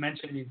was worth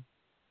mentioning.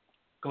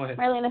 Go ahead.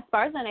 Marlene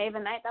Esparza and Ava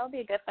Knight, that would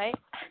be a good fight.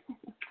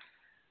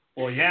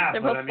 Well, yeah,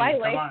 they're but both I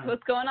mean, flyweights.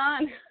 What's going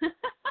on?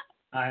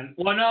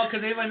 Well, no,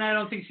 because Ava Knight, I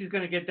don't think she's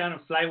going to get down to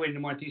flyweight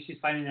anymore. I think she's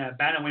fighting at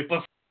bantamweight.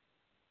 But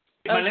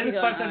Marlene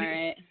Esparza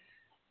right.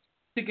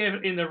 to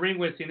get in the ring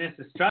with Inés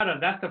Estrada,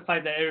 that's the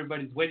fight that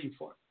everybody's waiting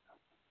for.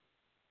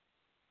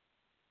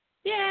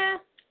 Yeah.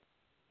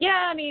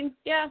 I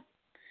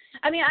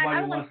mean,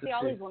 I would like to see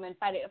all these women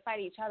fight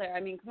each other. I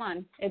mean, come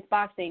on, it's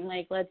boxing.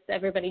 Like, let's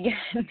everybody get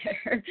in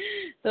there.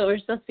 So what we're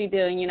supposed to be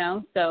doing, you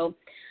know. So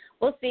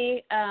we'll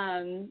see.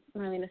 Marlene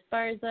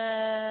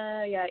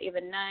Esparza,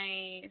 Ava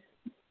Knight,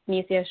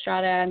 Inés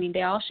Estrada. I mean,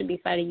 they all should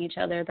be fighting each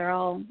other. They're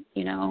all,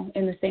 you know,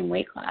 in the same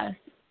weight class.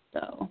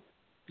 So.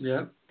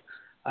 Yeah.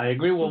 I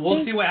agree. Well,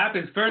 we'll see what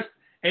happens. First,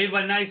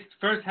 Ava Knight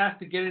first has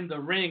to get in the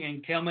ring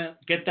and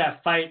get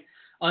that fight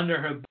under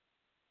her.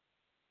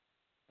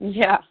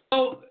 Yeah.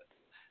 So,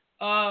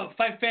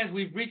 fight fans,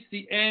 we've reached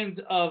the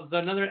end of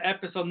another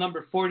episode,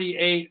 number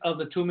 48 of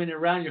the 2-Minute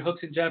Round. Your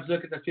hooks and jabs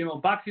look at the female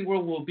boxing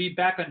world. We'll be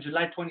back on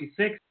July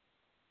 26th.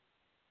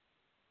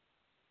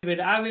 David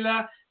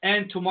Avila,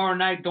 and tomorrow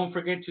night, don't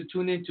forget to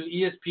tune in to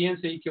ESPN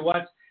so you can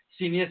watch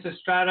Inés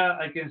Estrada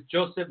against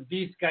Joseph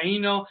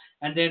Vizcaíno,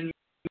 and then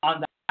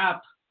on the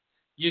app,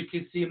 you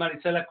can see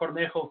Marisela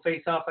Cornejo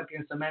face off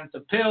against Samantha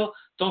Pill.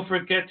 Don't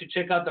forget to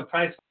check out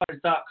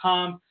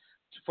thepricefighters.com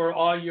for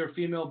all your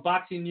female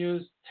boxing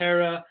news.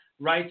 Tara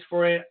writes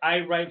for it.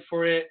 I write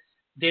for it.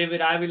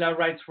 David Avila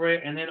writes for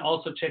it, and then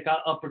also check out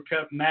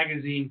Uppercut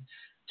Magazine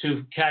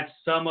to catch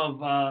some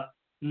of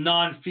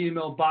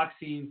non-female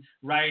boxing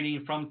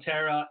writing from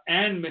Tara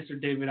and Mr.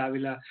 David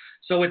Avila.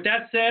 So with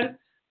that said,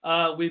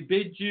 we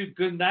bid you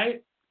good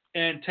night.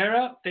 And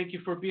Tara, thank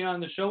you for being on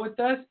the show with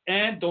us.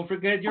 And don't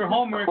forget your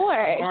homework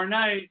tomorrow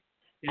night.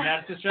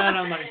 Pinar Estrada,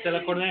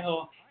 Maricela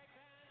Cornejo.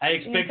 I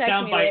expect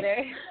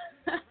soundbites.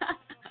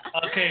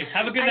 Okay,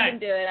 have a good night.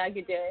 I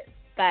can do it.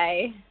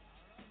 Bye.